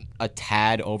go a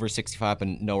tad over 65 but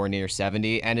nowhere near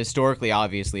 70. And historically,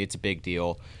 obviously, it's a big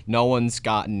deal. No one's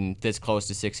gotten this close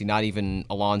to 60, not even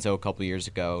Alonso a couple years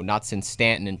ago, not since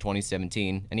Stanton in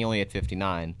 2017, and he only had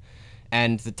 59.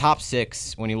 And the top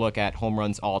 6, when you look at home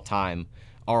runs all time,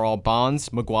 are all Bonds,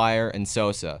 McGuire, and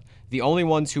Sosa. The only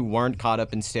ones who weren't caught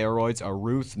up in steroids are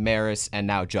Ruth, Maris, and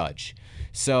now Judge.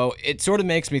 So it sort of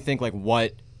makes me think like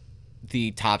what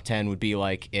the top 10 would be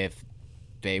like if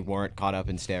they weren't caught up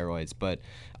in steroids. But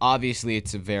obviously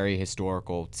it's a very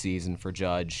historical season for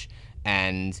Judge.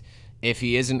 And if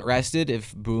he isn't rested,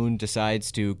 if Boone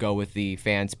decides to go with the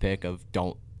fans' pick of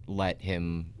don't let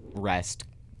him rest,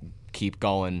 keep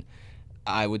going,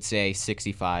 I would say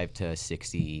 65 to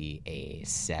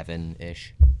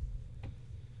 67-ish.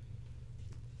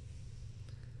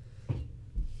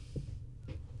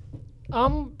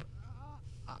 I'm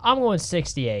going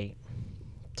 68.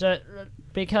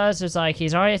 Because it's like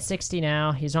he's already at 60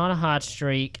 now. He's on a hot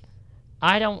streak.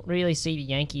 I don't really see the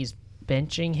Yankees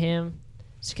benching him.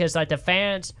 It's because the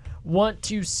fans want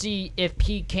to see if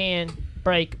he can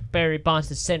break Barry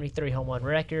Bonds' 73 home run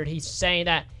record. He's saying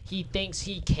that he thinks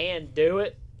he can do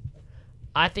it.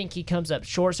 I think he comes up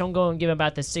short, so I'm going to give him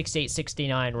about the 68,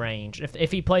 69 range.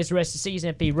 If he plays the rest of the season,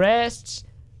 if he rests,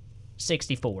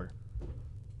 64.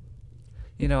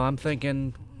 I'm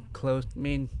thinking close. I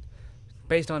mean,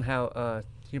 based on how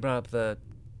you brought up the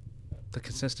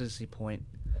consistency point,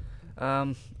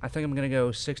 I think I'm going to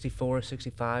go 64,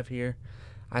 65 here.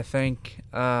 I think,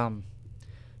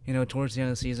 towards the end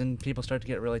of the season, people start to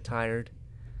get really tired.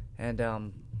 And,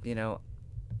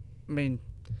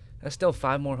 that's still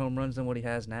 5 more home runs than what he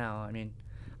has now. I mean,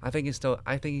 I think he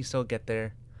still get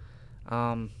there.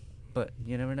 But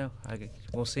you never know.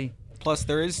 We'll see. Plus,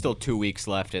 there is still 2 weeks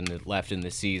left in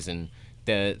the season.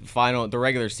 The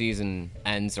regular season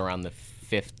ends around the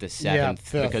 5th to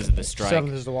 7th because of the strike.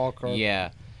 7th is the wild card.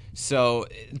 Yeah. So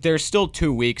there's still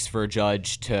 2 weeks for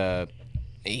Judge to.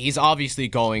 He's obviously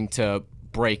going to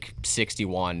break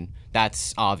 61.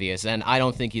 That's obvious, and I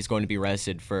don't think he's going to be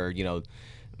rested for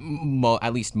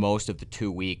at least most of the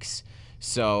 2 weeks.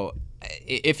 So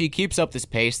if he keeps up this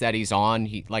pace that he's on,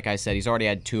 like I said, he's already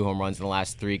had 2 home runs in the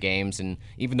last 3 games, and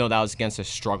even though that was against a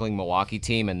struggling Milwaukee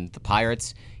team and the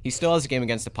Pirates, he still has a game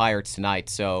against the Pirates tonight.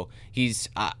 So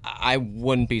I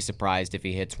wouldn't be surprised if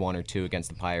he hits 1 or 2 against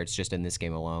the Pirates just in this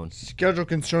game alone. Schedule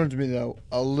concerns me, though,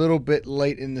 a little bit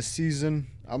late in the season.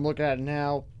 I'm looking at it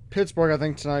now. Pittsburgh, I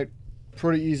think, tonight,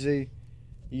 pretty easy.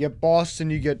 You get Boston,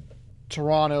 you get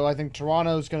Toronto. I think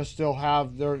Toronto's going to still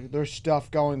have their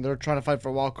stuff going. They're trying to fight for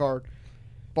a wild card.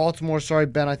 Baltimore, sorry,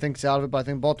 Ben, I think, is out of it, but I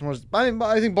think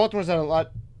Baltimore's had a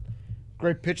lot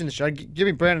great pitching this year. Give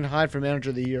me Brandon Hyde for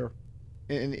Manager of the Year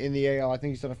in the AL. I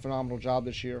think he's done a phenomenal job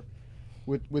this year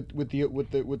with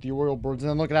the Royal Birds. And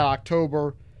then looking at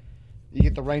October, you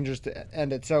get the Rangers to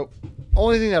end it. So,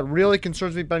 only thing that really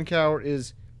concerns me, Ben Coward,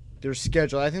 is their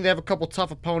schedule. I think they have a couple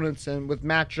tough opponents and with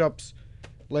matchups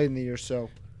late in the year. So.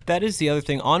 That is the other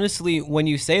thing. Honestly, when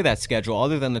you say that schedule,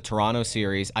 other than the Toronto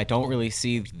series, I don't really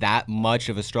see that much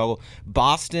of a struggle.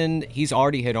 Boston, he's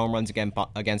already hit home runs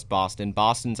against Boston.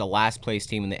 Boston's a last-place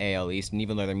team in the AL East, and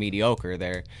even though they're mediocre,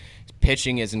 their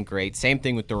pitching isn't great. Same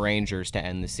thing with the Rangers to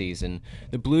end the season.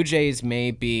 The Blue Jays may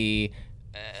be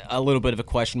a little bit of a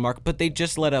question mark, but they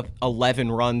just let up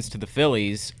 11 runs to the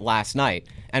Phillies last night.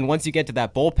 And once you get to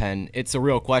that bullpen, it's a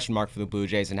real question mark for the Blue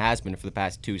Jays and has been for the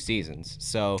past 2 seasons.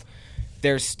 So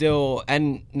there's still,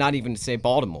 and not even to say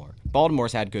Baltimore.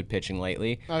 Baltimore's had good pitching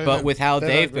lately, but with how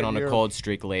they've been on a cold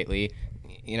streak lately,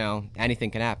 anything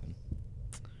can happen.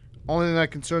 Only thing that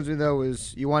concerns me, though,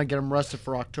 is you want to get them rested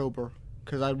for October,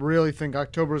 because I really think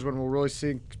October is when we'll really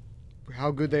see how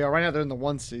good they are. Right now they're in the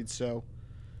 1 seed, so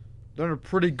they're in a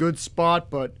pretty good spot,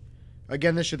 but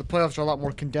again, this year the playoffs are a lot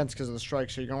more condensed because of the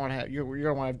strike, so you're gonna want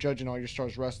to have Judge and all your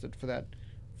stars rested for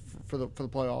the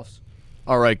playoffs.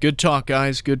 All right, good talk,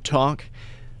 guys. Good talk.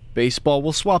 Baseball.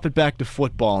 We'll swap it back to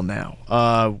football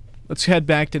now. Let's head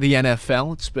back to the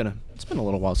NFL. It's been a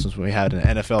little while since we had an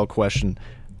NFL question.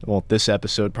 Well, this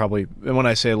episode probably, and when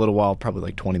I say a little while, probably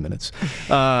like 20 minutes.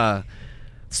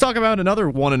 Let's talk about another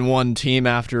 1-1 team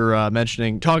after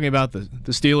talking about the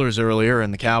Steelers earlier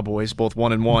and the Cowboys, both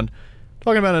 1-1.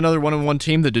 Talking about another 1-1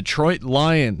 team, the Detroit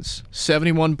Lions.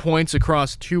 71 points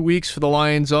across 2 weeks for the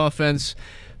Lions offense.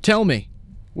 Tell me,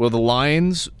 will the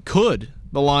Lions win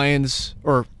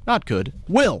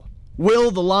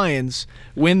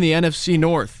the NFC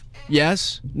North?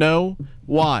 Yes? No?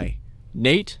 Why?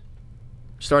 Nate,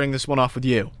 starting this one off with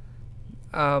you.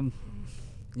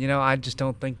 I just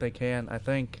don't think they can. I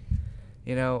think,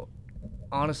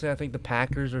 honestly, I think the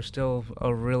Packers are still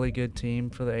a really good team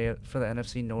for the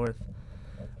NFC North.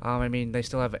 They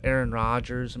still have Aaron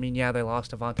Rodgers. They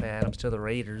lost Devontae Adams to the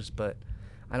Raiders, but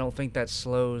I don't think that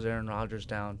slows Aaron Rodgers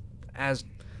down as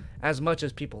much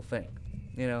as people think.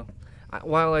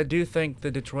 While I do think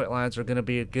the Detroit Lions are going to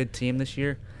be a good team this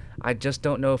year, I just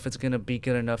don't know if it's going to be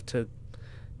good enough to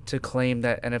claim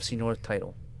that NFC North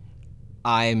title.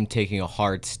 I'm taking a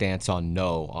hard stance on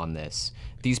no on this.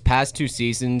 These past 2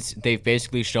 seasons, they've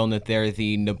basically shown that they're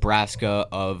the Nebraska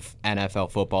of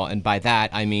NFL football, and by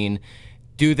that I mean,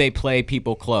 do they play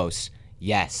people close?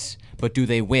 Yes. But do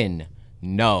they win?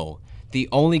 No. The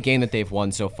only game that they've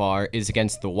won so far is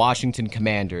against the Washington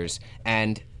Commanders,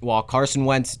 and while Carson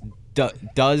Wentz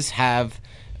does have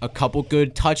a couple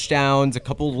good touchdowns, a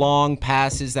couple long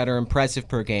passes that are impressive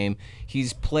per game,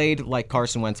 he's played like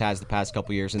Carson Wentz has the past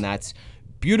couple years, and that's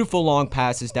beautiful long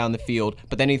passes down the field,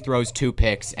 but then he throws 2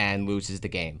 picks and loses the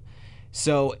game.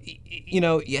 So,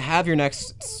 you have your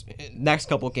next next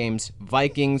couple games,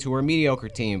 Vikings, who are a mediocre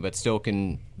team but still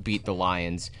can beat the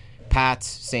Lions. Pats,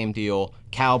 same deal.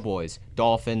 Cowboys,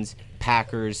 Dolphins,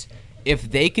 Packers.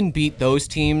 If they can beat those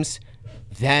teams,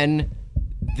 then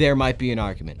there might be an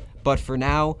argument. But for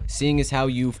now, seeing as how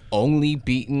you've only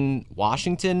beaten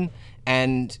Washington,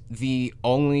 and the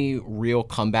only real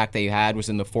comeback they had was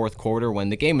in the fourth quarter when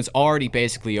the game was already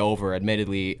basically over,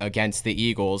 admittedly, against the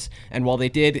Eagles. And while they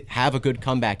did have a good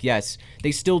comeback, yes,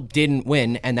 they still didn't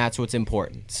win, and that's what's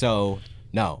important. So,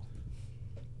 no.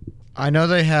 I know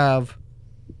they have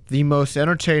the most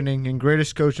entertaining and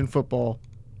greatest coach in football,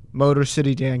 Motor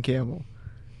City Dan Campbell.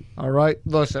 All right?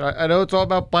 Listen, I know it's all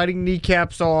about biting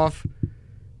kneecaps off,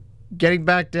 getting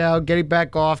back down, getting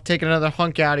back off, taking another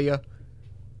hunk out of you.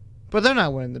 But they're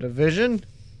not winning the division.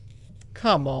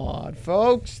 Come on,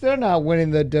 folks. They're not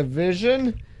winning the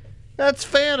division. That's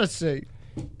fantasy.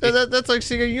 That's like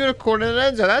seeing a unicorn in an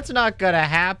end zone. That's not going to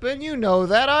happen. You know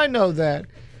that. I know that.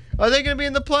 Are they going to be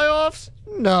in the playoffs?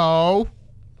 No.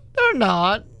 They're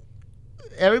not.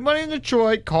 Everybody in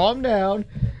Detroit, calm down.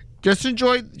 Just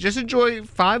enjoy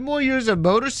 5 more years of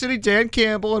Motor City Dan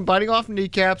Campbell and biting off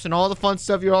kneecaps and all the fun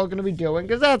stuff you're all going to be doing,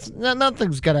 because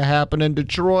nothing's going to happen in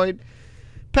Detroit.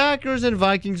 Packers and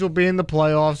Vikings will be in the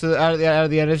playoffs out of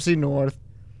the NFC North.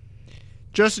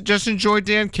 Just enjoy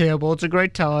Dan Campbell. It's a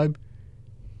great time.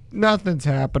 Nothing's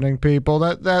happening, people.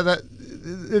 That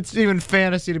it's even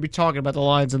fantasy to be talking about the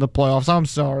Lions in the playoffs. I'm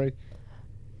sorry.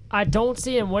 I don't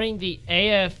see him winning the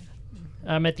at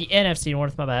the NFC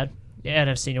North. My bad. The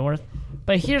NFC North.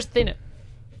 But here's the thing.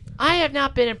 I have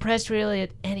not been impressed really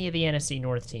at any of the NFC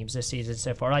North teams this season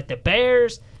so far. Like the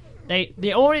Bears.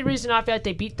 The only reason I feel like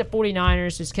they beat the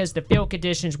 49ers is because the field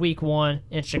conditions week 1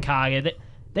 in Chicago.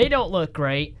 They don't look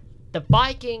great. The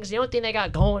Vikings, the only thing they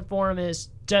got going for them is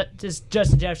just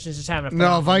Justin Jefferson's just having a fun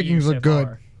No, Vikings look good.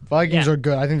 Far. Vikings are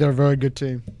good. I think they're a very good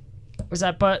team.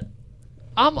 But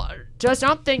I'm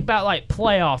thinking about like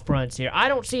playoff runs here. I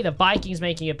don't see the Vikings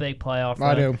making a big playoff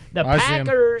run. I do. The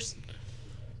Packers,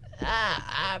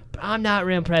 I'm not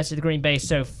real impressed with the Green Bay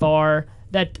so far.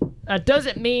 That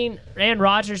doesn't mean Aaron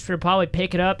Rodgers will probably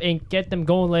pick it up and get them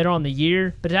going later on in the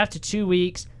year. But after 2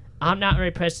 weeks, I'm not very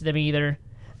impressed with them either.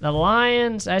 The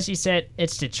Lions, as you said,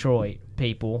 it's Detroit,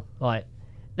 people. Like,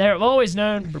 they're always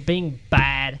known for being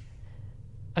bad.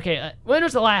 Okay, when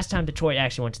was the last time Detroit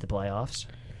actually went to the playoffs?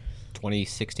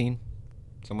 2016,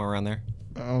 somewhere around there.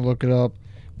 I'll look it up.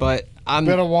 But It's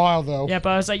been a while, though. Yeah, but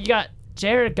I was like, you got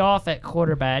Jared Goff at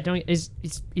quarterback. He's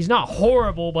not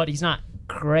horrible, but he's not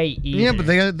great either. Yeah, but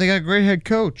they got a great head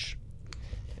coach.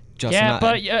 Justin,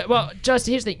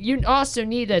 here's the thing. You also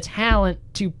need the talent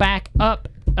to back up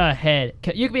a head.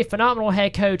 You can be a phenomenal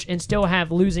head coach and still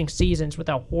have losing seasons with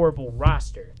a horrible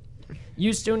roster.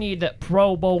 You still need the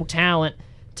Pro Bowl talent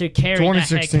to carry that head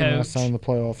 2016 coach. last time in the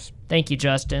playoffs. Thank you,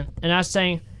 Justin. And I was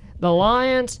saying, the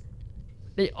Lions,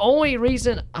 the only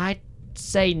reason I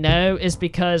say no is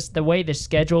because the way the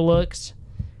schedule looks.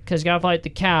 Because you got to fight the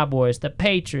Cowboys, the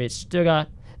Patriots, still got,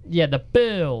 the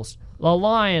Bills, the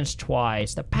Lions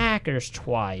twice, the Packers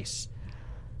twice,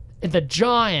 the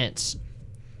Giants.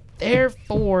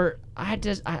 Therefore, I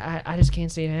just can't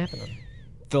see it happening.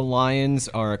 The Lions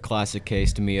are a classic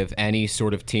case to me of any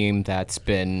sort of team that's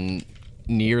been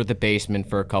near the basement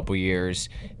for a couple years.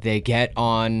 They get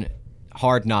on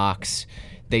Hard Knocks.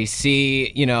 They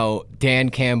see, Dan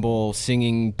Campbell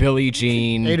singing Billie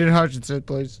Jean. Aiden Hutchinson,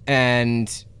 please.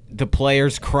 And the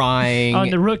players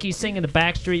crying. The rookie singing the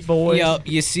Backstreet Boys.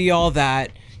 You see all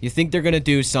that. You think they're going to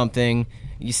do something.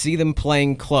 You see them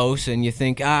playing close, and you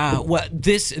think,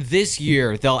 this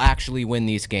year they'll actually win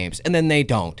these games. And then they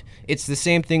don't. It's the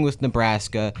same thing with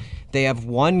Nebraska. They have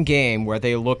one game where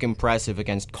they look impressive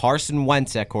against Carson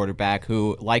Wentz at quarterback,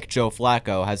 who, like Joe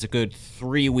Flacco, has a good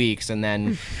 3 weeks, and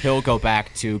then he'll go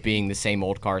back to being the same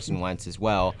old Carson Wentz as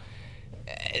well.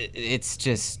 It's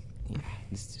just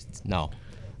no.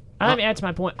 Let me add to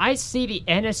my point. I see the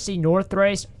NFC North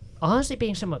race honestly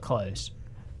being somewhat close.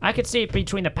 I could see it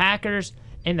between the Packers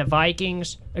and the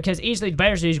Vikings, because easily the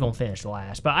Bears are usually going to finish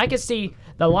last. But I could see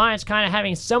the Lions kind of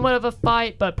having somewhat of a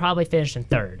fight, but probably finishing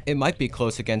third. It might be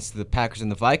close against the Packers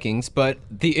and the Vikings, but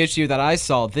the issue that I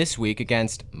saw this week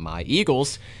against my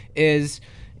Eagles is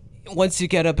once you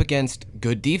get up against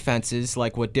good defenses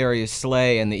like what Darius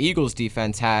Slay and the Eagles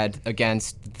defense had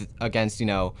against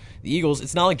the Eagles,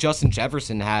 it's not like Justin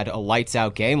Jefferson had a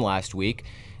lights-out game last week.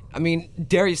 I mean,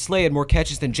 Darius Slay had more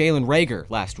catches than Jalen Reagor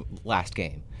last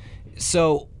game.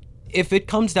 So if it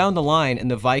comes down the line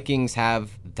and the Vikings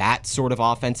have that sort of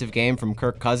offensive game from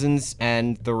Kirk Cousins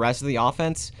and the rest of the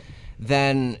offense,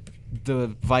 then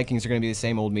the Vikings are going to be the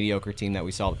same old mediocre team that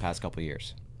we saw the past couple of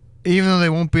years. Even though they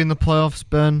won't be in the playoffs,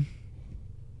 Ben,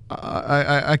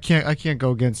 I can't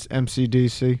go against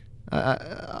MCDC.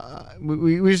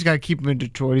 We just got to keep him in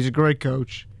Detroit. He's a great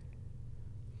coach.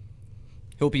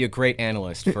 He'll be a great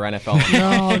analyst for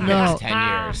NFL in the next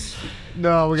 10 years.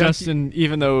 No, we got Justin,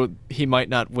 even though he might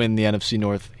not win the NFC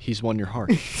North, he's won your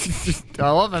heart. I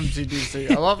love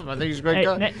MCDC. I love him. I think he's a great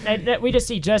guy. We just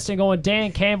see Justin going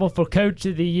Dan Campbell for Coach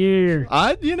of the Year.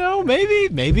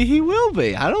 Maybe he will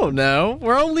be. I don't know.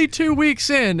 We're only 2 weeks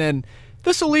in, and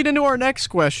this will lead into our next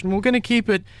question. We're going to keep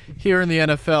it here in the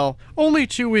NFL. Only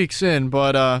 2 weeks in,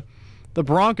 but the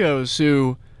Broncos,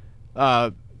 who,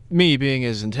 me being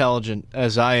as intelligent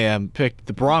as I am, picked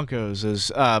the Broncos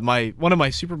as one of my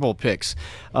Super Bowl picks.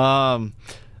 I'm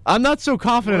not so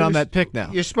confident on that pick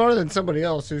now. You're smarter than somebody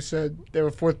else who said they were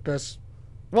fourth best.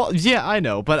 Well, yeah, I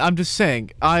know, but I'm just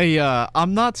saying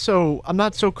I'm not so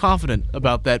confident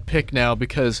about that pick now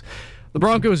because the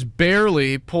Broncos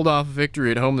barely pulled off a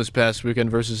victory at home this past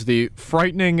weekend versus the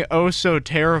frightening,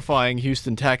 terrifying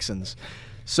Houston Texans.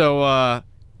 So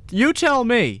you tell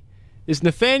me, is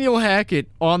Nathaniel Hackett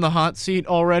on the hot seat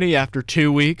already after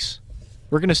 2 weeks?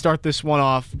 We're going to start this one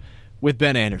off with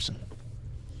Ben Anderson.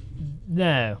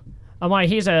 No.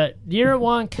 He's a year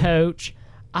one coach.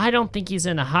 I don't think he's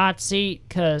in the hot seat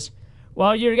because,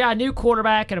 well, you got a new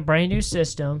quarterback and a brand new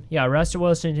system. Yeah, Russell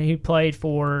Wilson, who played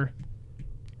for,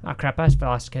 I lost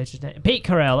the coach's name. Pete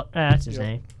Carroll, that's his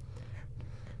name.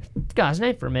 Forgot his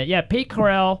name for a minute. Yeah, Pete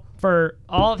Carroll for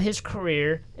all of his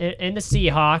career in the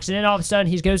Seahawks, and then all of a sudden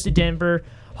he goes to Denver,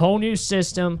 whole new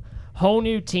system, whole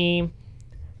new team.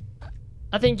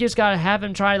 I think you just got to have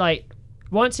him try,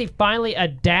 once he finally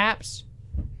adapts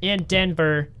in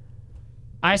Denver,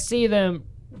 I see them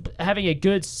having a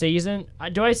good season.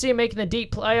 Do I see him making the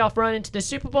deep playoff run into the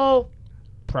Super Bowl?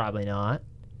 Probably not.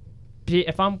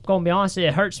 If I'm going to be honest,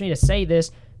 it hurts me to say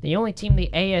this. The only team in the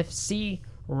AFC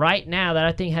right now that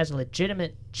I think has a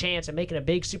legitimate chance of making a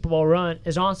big Super Bowl run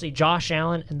is honestly Josh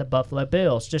Allen and the Buffalo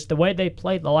Bills. Just the way they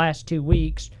played the last 2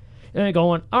 weeks, and they're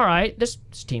going, all right, this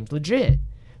team's legit.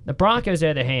 The Broncos, on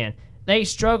the other hand, they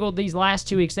struggled these last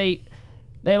 2 weeks. They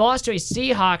lost to a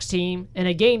Seahawks team in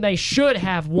a game they should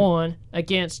have won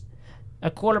against a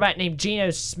quarterback named Geno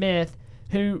Smith,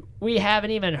 who we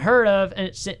haven't even heard of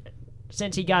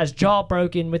since he got his jaw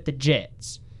broken with the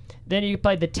Jets. Then you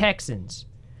played the Texans,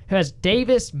 who has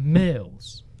Davis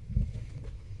Mills.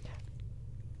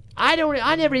 I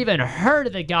never even heard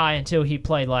of the guy until he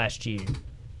played last year,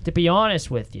 to be honest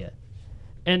with you.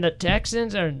 And the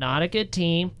Texans are not a good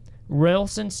team.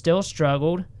 Wilson still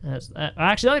struggled.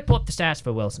 Actually, let me pull up the stats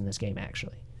for Wilson this game,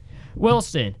 actually.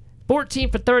 Wilson,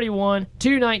 14 for 31,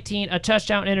 219, a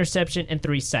touchdown, interception, and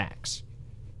 3 sacks.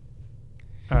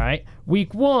 All right.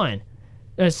 Week 1,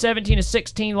 a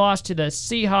 17-16 loss to the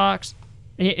Seahawks.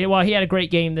 He had a great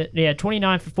game. He had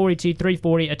 29 for 42,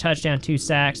 340, a touchdown, 2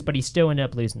 sacks, but he still ended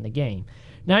up losing the game.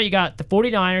 Now you got the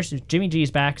 49ers, who's Jimmy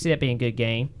G's back. See that being a good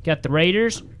game. You got the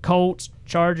Raiders, Colts,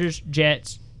 Chargers,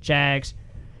 Jets, Jags,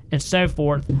 and so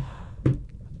forth.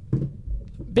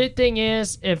 Big thing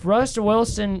is, if Russell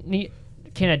Wilson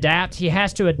can adapt, he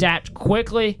has to adapt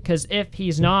quickly, because if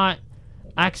he's not,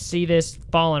 I can see this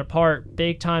falling apart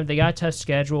big time. They got a tough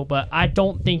schedule, but I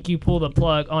don't think you pull the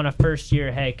plug on a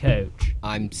first-year head coach.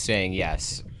 I'm saying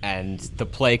yes. And the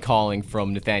play calling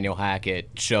from Nathaniel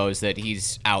Hackett shows that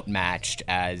he's outmatched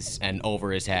and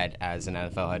over his head as an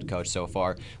NFL head coach so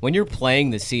far. When you're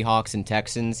playing the Seahawks and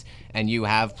Texans and you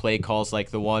have play calls like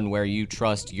the one where you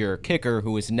trust your kicker,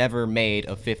 who has never made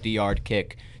a 50-yard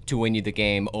kick, to win you the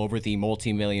game over the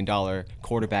multi-million-dollar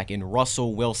quarterback in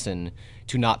Russell Wilson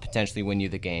to not potentially win you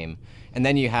the game. And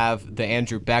then you have the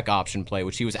Andrew Beck option play,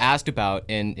 which he was asked about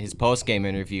in his post-game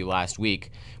interview last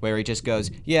week, where he just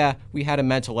goes, yeah, we had a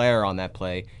mental error on that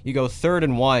play. You go 3rd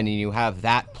and 1 and you have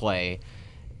that play.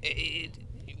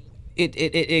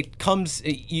 It comes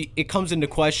into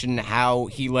question how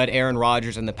he led Aaron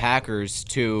Rodgers and the Packers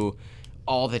to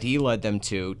all that he led them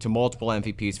to multiple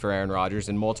MVPs for Aaron Rodgers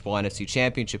and multiple NFC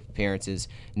Championship appearances.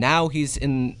 Now he's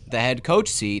in the head coach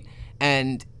seat,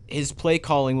 and his play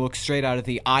calling looks straight out of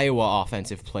the Iowa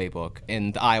offensive playbook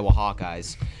in the Iowa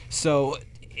Hawkeyes. So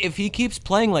if he keeps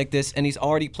playing like this, and he's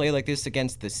already played like this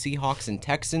against the Seahawks and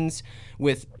Texans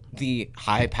with the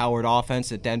high-powered offense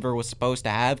that Denver was supposed to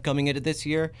have coming into this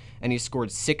year, and he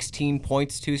scored 16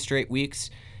 points 2 straight weeks,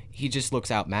 he just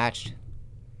looks outmatched.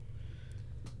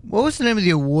 What was the name of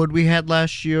the award we had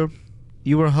last year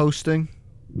you were hosting?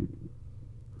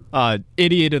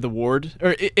 Idiot of the Award,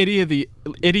 or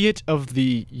Idiot of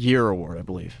the Year award, I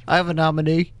believe. I have a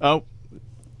nominee. Oh,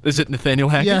 is it Nathaniel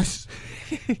Hackett? Yes.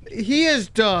 He has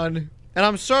done, and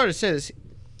I'm sorry to say this,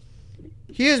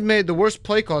 he has made the worst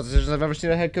play call decisions I've ever seen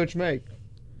a head coach make.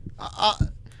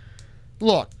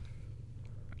 look,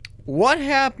 what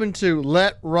happened to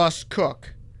let Russ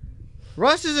cook?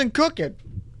 Russ isn't cooking.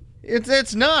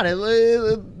 It's not.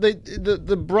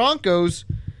 The Broncos,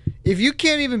 if you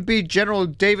can't even beat General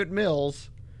David Mills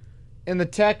and the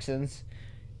Texans,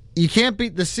 you can't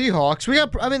beat the Seahawks.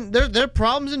 There are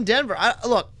problems in Denver.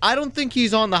 I don't think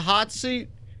he's on the hot seat,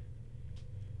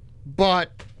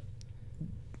 but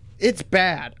it's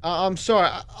bad. I'm sorry.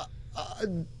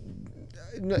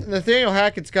 Nathaniel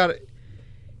Hackett's got it.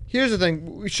 Here's the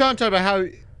thing. Sean talked about how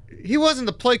he wasn't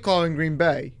the play caller in Green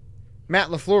Bay. Matt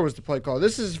LaFleur was the play caller.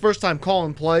 This is his first time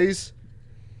calling plays.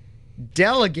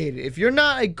 Delegate it. If you're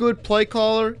not a good play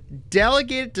caller,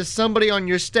 delegate it to somebody on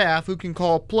your staff who can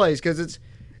call plays, because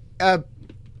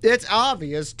it's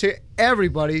obvious to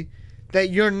everybody that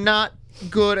you're not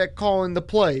good at calling the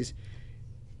plays.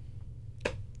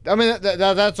 I mean,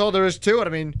 that's all there is to it. I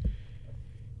mean,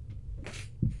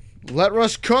 let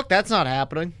Russ cook. That's not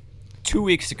happening. 2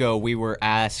 weeks ago, we were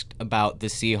asked about the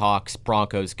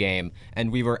Seahawks-Broncos game,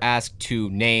 and we were asked to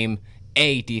name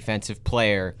a defensive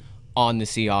player on the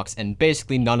Seahawks, and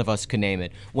basically none of us could name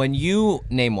it. When you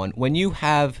name one, when you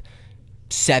have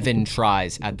 7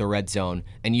 tries at the red zone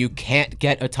and you can't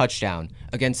get a touchdown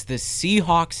against the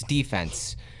Seahawks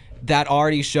defense, that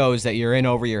already shows that you're in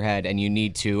over your head and you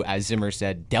need to, as Zimmer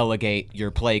said, delegate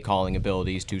your play calling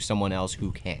abilities to someone else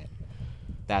who can.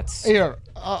 That's here.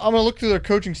 I'm gonna look through their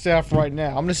coaching staff right now.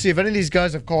 I'm gonna see if any of these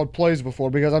guys have called plays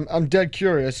before, because I'm dead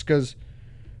curious. Because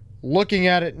looking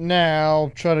at it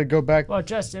now, try to go back. Well,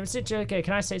 Justin, okay,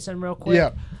 can I say something real quick?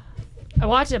 Yeah. I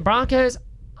watched the Broncos.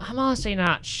 I'm honestly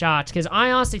not shocked, because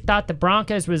I honestly thought the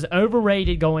Broncos was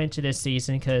overrated going into this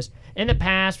season, because in the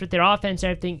past with their offense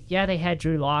and everything, yeah, they had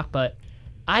Drew Lock, but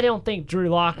I don't think Drew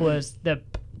Lock was the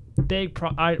big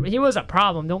he was a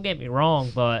problem, don't get me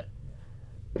wrong, but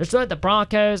just with the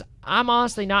Broncos, I'm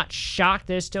honestly not shocked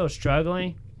they're still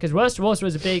struggling, because Russell Wilson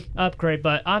was a big upgrade,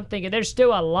 but I'm thinking there's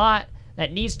still a lot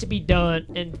that needs to be done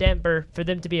in Denver for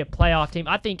them to be a playoff team.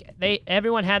 I think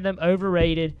everyone had them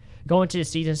overrated going to the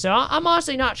season, so I'm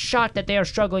honestly not shocked that they are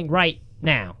struggling right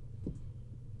now.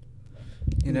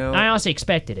 You know, I honestly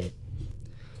expected it.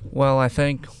 Well, I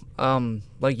think,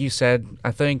 like you said,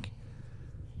 I think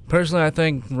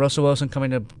Russell Wilson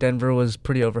coming to Denver was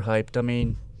pretty overhyped. I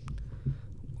mean,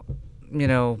 you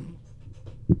know,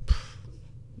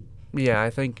 yeah, I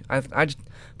think I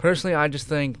just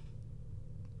think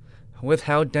with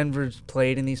how Denver's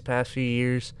played in these past few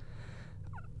years,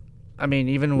 I mean,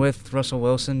 even with Russell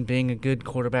Wilson being a good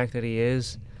quarterback that he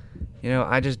is, you know,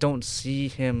 I just don't see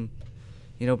him,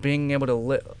 you know, being able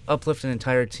to uplift an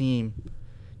entire team,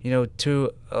 you know,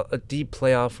 to a deep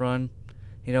playoff run.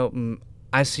 You know,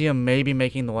 I see him maybe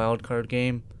making the wild card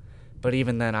game, but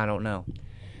even then, I don't know.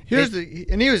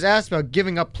 And he was asked about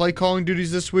giving up play calling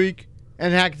duties this week,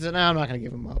 and Hackett said, "No, I'm not going to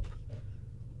give them up."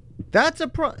 That's a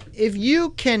if you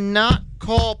cannot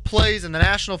call plays in the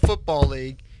National Football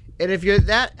League, and if you're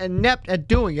that inept at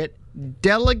doing it,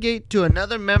 delegate to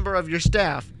another member of your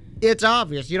staff. It's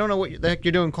obvious. You don't know what the heck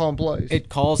you're doing calling plays. It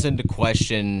calls into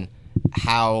question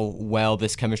how well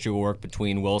this chemistry will work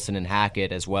between Wilson and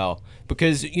Hackett as well.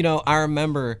 Because, you know, I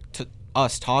remember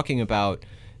us talking about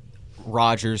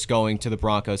Rodgers going to the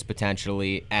Broncos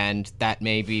potentially, and that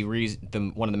may be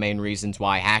one of the main reasons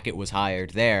why Hackett was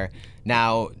hired there.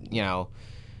 Now, you know,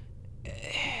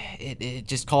 it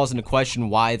just calls into question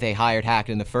why they hired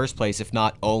Hackett in the first place, if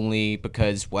not only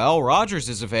because, well, Rodgers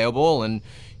is available and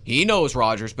he knows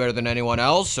Rodgers better than anyone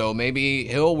else, so maybe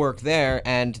he'll work there.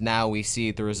 And now we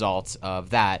see the results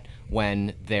of that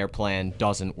when their plan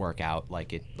doesn't work out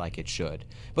like it should.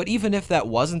 But even if that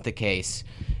wasn't the case,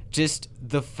 just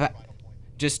the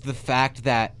fact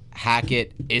that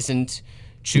Hackett isn't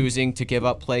choosing to give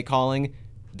up play calling,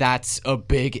 that's a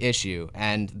big issue.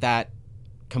 And that,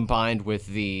 combined with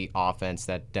the offense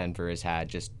that Denver has had,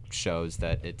 just shows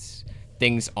that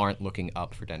things aren't looking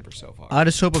up for Denver so far. I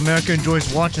just hope America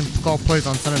enjoys watching call plays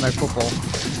on Sunday Night Football.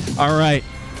 All right.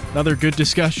 Another good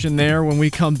discussion there. When we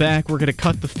come back, we're going to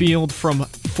cut the field from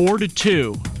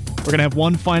 4-2. We're going to have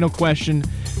one final question.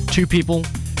 2 people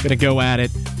going to go at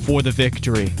it for the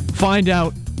victory. Find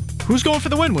out who's going for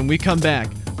the win when we come back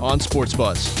on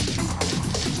SportsBuzz.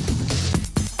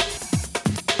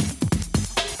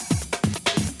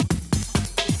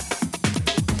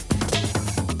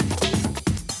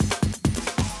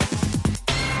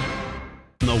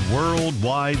 The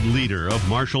worldwide leader of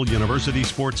Marshall University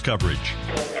sports coverage.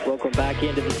 Welcome back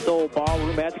into the Soul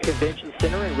Ballroom at the Convention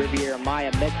Center in Riviera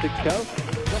Maya, Mexico.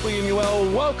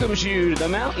 WMUL welcomes you to the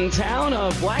mountain town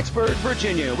of Blacksburg,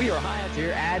 Virginia. We are high up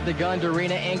here at the Gund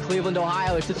Arena in Cleveland,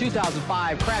 Ohio. It's the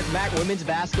 2005 Craft Mac Women's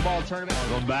Basketball Tournament.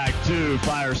 Welcome back to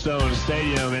Firestone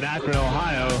Stadium in Akron,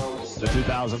 Ohio. The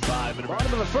 2005.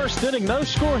 Bottom of the first inning, no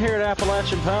score here at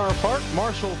Appalachian Power Park.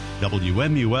 Marshall.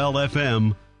 WMUL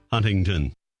FM,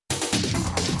 Huntington.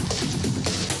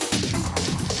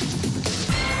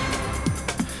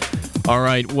 All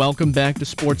right, welcome back to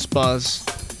Sports Buzz.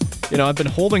 You know, I've been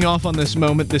holding off on this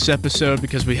moment, this episode,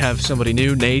 because we have somebody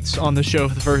new. Nate's on the show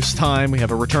for the first time. We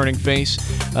have a returning face,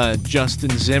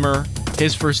 Justin Zimmer.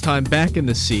 His first time back in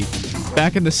the seat,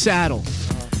 back in the saddle.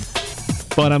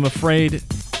 But I'm afraid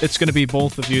it's going to be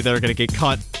both of you that are going to get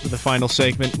cut for the final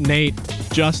segment. Nate,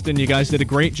 Justin, you guys did a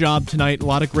great job tonight. A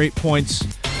lot of great points.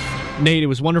 Nate, it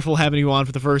was wonderful having you on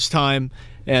for the first time.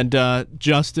 And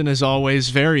Justin, as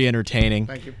always, very entertaining.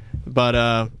 Thank you. But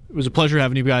it was a pleasure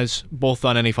having you guys both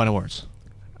on. Any final words?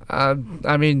 I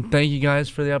mean, thank you guys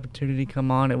for the opportunity to come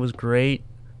on. It was great.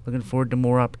 Looking forward to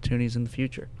more opportunities in the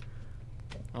future.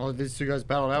 I'll let these two guys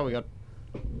battle it out. We got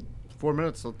 4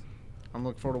 minutes. So I'm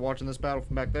looking forward to watching this battle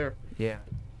from back there. Yeah.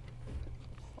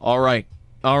 All right.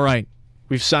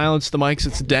 We've silenced the mics.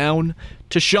 It's down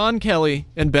to Sean Kelly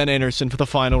and Ben Anderson for the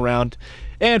final round.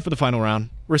 And for the final round,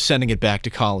 we're sending it back to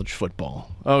college football.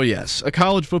 Oh, yes. A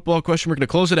college football question. We're going to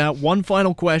close it out. One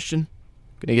final question.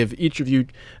 I'm going to give each of you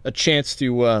a chance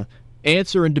to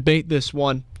answer and debate this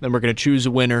one. Then we're going to choose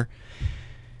a winner.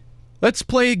 Let's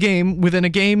play a game within a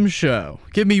game show.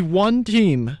 Give me one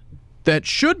team that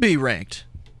should be ranked,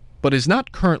 but is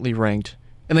not currently ranked.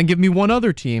 And then give me one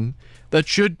other team that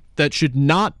should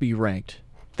not be ranked,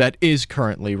 that is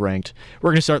currently ranked.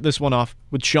 We're going to start this one off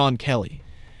with Sean Kelly.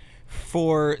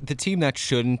 For the team that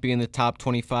shouldn't be in the top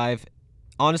 25,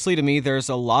 honestly, to me, there's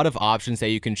a lot of options that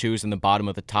you can choose in the bottom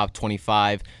of the top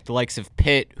 25. The likes of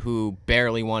Pitt, who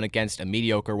barely won against a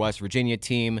mediocre West Virginia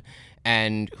team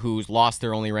and who's lost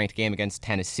their only ranked game against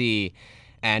Tennessee,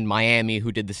 and Miami,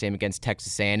 who did the same against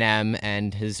Texas A&M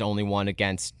and has only won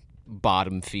against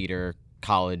bottom feeder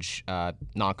college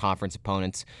non-conference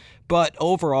opponents. But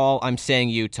overall, I'm saying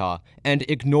Utah. And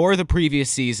ignore the previous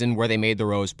season where they made the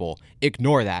Rose Bowl.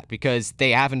 Ignore that, because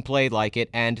they haven't played like it,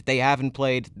 and they haven't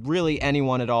played really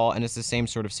anyone at all, and it's the same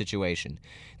sort of situation.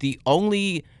 The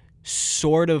only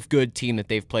sort of good team that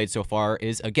they've played so far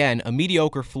is, again, a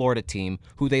mediocre Florida team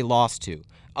who they lost to.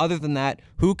 Other than that,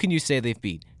 who can you say they've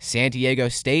beat? San Diego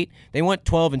State? They went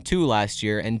 12-2 last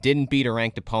year and didn't beat a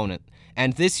ranked opponent.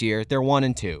 And this year, they're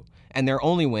 1-2. And their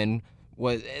only win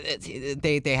was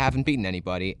they haven't beaten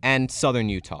anybody, and Southern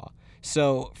Utah.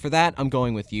 So for that, I'm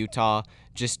going with Utah,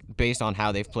 just based on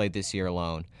how they've played this year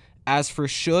alone. As for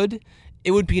should,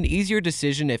 it would be an easier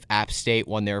decision if App State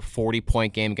won their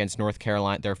 40-point game against North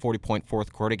Carolina, their 40-point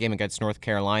fourth quarter game against North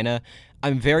Carolina.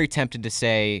 I'm very tempted to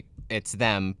say it's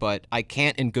them, but I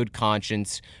can't in good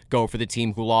conscience go for the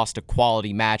team who lost a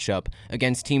quality matchup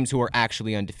against teams who are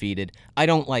actually undefeated. I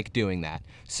don't like doing that.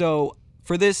 So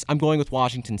for this, I'm going with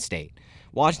Washington State.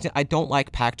 Washington, I don't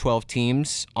like Pac-12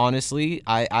 teams, honestly.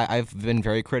 I've been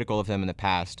very critical of them in the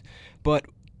past. But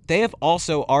they have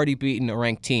also already beaten a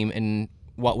ranked team in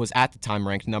what was at the time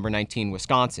ranked number 19,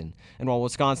 Wisconsin. And while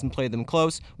Wisconsin played them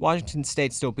close, Washington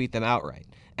State still beat them outright.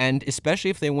 And especially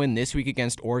if they win this week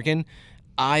against Oregon,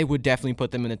 I would definitely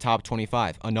put them in the top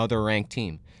 25, another ranked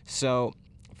team. So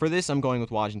for this, I'm going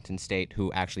with Washington State,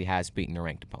 who actually has beaten a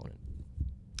ranked opponent.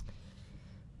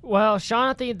 Well, Sean,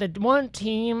 I think the one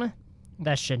team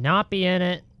that should not be in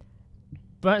it,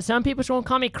 but some people won't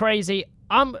call me crazy,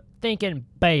 I'm thinking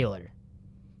Baylor.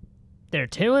 They're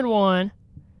 2-1. All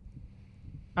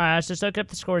right, let's just look up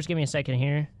the scores. Give me a second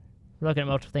here. We're looking at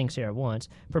multiple things here at once.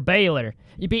 For Baylor,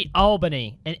 you beat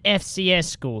Albany, an FCS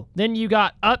school. Then you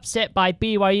got upset by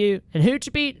BYU. And who'd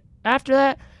you beat after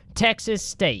that? Texas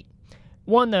State.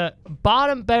 One of the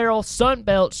bottom barrel Sun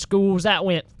Belt schools that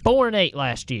went 4-8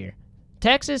 last year.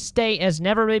 Texas State has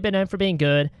never really been known for being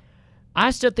good.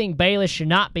 I still think Baylor should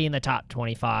not be in the top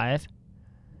 25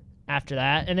 after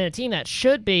that. And then a team that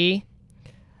should be,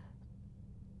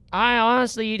 I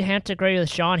honestly have to agree with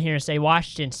Sean here and say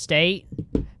Washington State,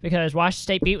 because Washington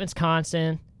State beat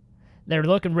Wisconsin. They're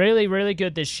looking really, really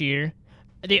good this year.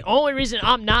 The only reason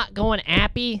I'm not going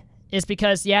Appy is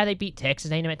because, yeah, they beat Texas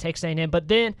A&M at Texas A&M, but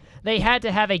then they had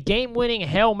to have a game-winning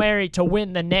Hail Mary to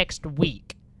win the next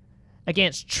week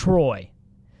against Troy.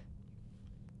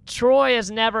 Troy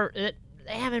has never, they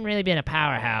haven't really been a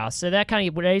powerhouse, so that kind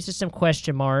of raises some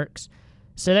question marks.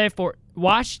 So therefore,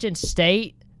 Washington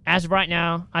State, as of right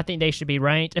now, I think they should be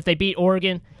ranked. If they beat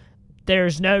Oregon,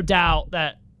 there's no doubt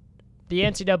that the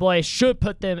NCAA should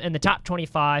put them in the top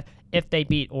 25 if they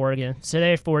beat Oregon. So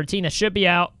therefore, a team that should be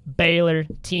out, Baylor,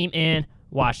 team in,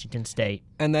 Washington State.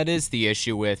 And that is the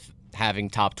issue with having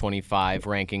top 25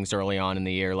 rankings early on in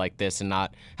the year like this, and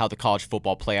not how the college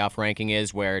football playoff ranking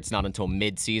is, where it's not until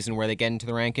mid-season where they get into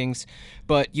the rankings.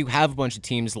 But you have a bunch of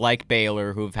teams like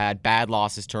Baylor who've had bad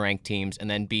losses to ranked teams and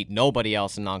then beat nobody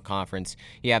else in non-conference.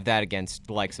 You have that against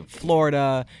the likes of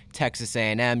Florida, Texas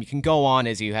A&M. You can go on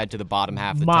as you head to the bottom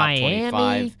half of the top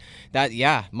 25.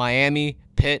 Miami,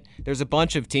 Pitt. There's a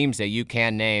bunch of teams that you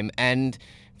can name. And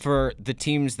for the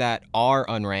teams that are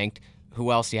unranked, who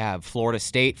else do you have? Florida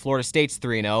State. Florida State's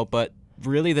 3-0, but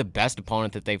really the best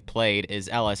opponent that they've played is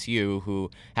LSU, who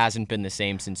hasn't been the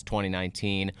same since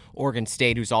 2019. Oregon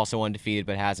State, who's also undefeated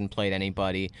but hasn't played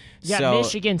anybody. You got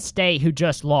Michigan State, who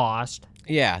just lost.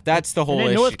 Yeah, that's the whole and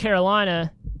then issue. North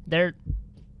Carolina, they're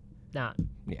not.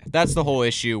 Yeah, that's the whole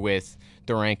issue with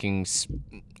the rankings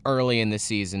early in the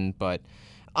season, but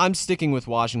I'm sticking with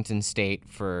Washington State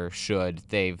for should.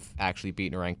 They've actually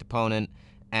beaten a ranked opponent.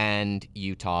 And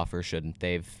Utah for shouldn't.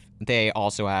 They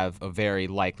also have a very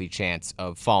likely chance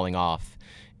of falling off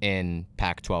in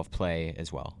Pac-12 play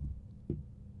as well.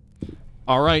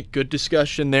 All right, good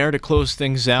discussion there to close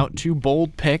things out. 2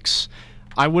 bold picks.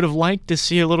 I would have liked to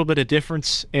see a little bit of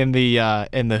difference in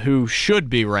the who should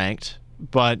be ranked,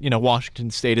 but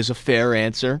Washington State is a fair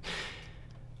answer.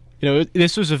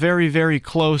 This was a very, very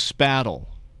close battle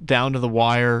down to the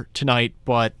wire tonight,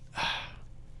 but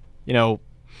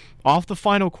off the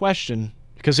final question,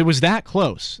 because it was that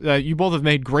close. You both have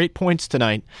made great points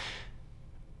tonight.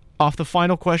 Off the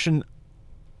final question,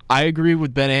 I agree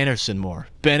with Ben Anderson more.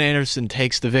 Ben Anderson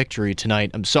takes the victory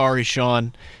tonight. I'm sorry,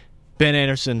 Sean. Ben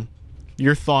Anderson,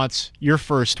 your thoughts, your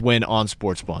first win on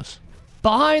SportsBuzz.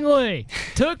 Finally!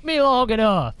 Took me long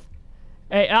enough.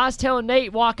 Hey, I was telling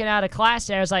Nate walking out of class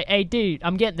there, I was like, hey, dude,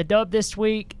 I'm getting the dub this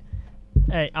week.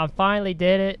 Hey, I finally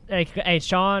did it. Hey,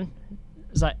 Sean,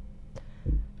 was like,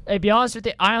 hey, be honest with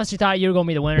you, I honestly thought you were going to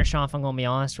be the winner, Sean, if I'm going to be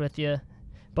honest with you.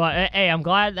 But, hey, I'm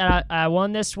glad that I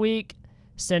won this week.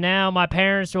 So now my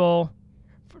parents will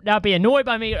not be annoyed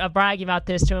by me bragging about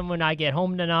this to them when I get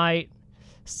home tonight.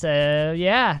 So,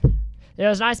 yeah, it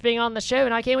was nice being on the show,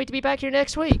 and I can't wait to be back here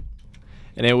next week.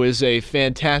 And it was a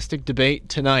fantastic debate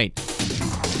tonight.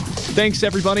 Thanks,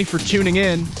 everybody, for tuning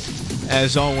in.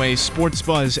 As always,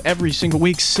 SportsBuzz every single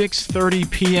week, 6:30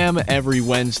 p.m. every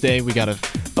Wednesday. We got a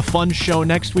fun show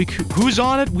next week. Who's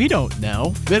on it? We don't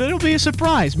know, but it'll be a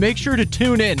surprise. Make sure to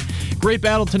tune in. Great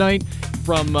battle tonight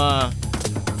from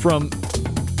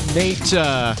Nate.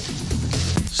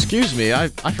 Excuse me, I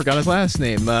forgot his last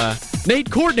name. Nate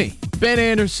Courtney, Ben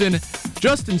Anderson,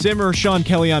 Justin Zimmer, Sean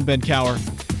Kelly on Ben Cower.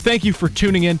 Thank you for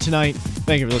tuning in tonight.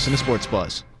 Thank you for listening to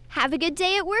SportsBuzz. Have a good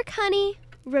day at work, honey.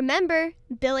 Remember,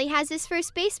 Billy has his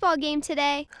first baseball game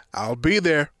today. I'll be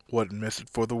there. Wouldn't miss it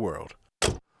for the world.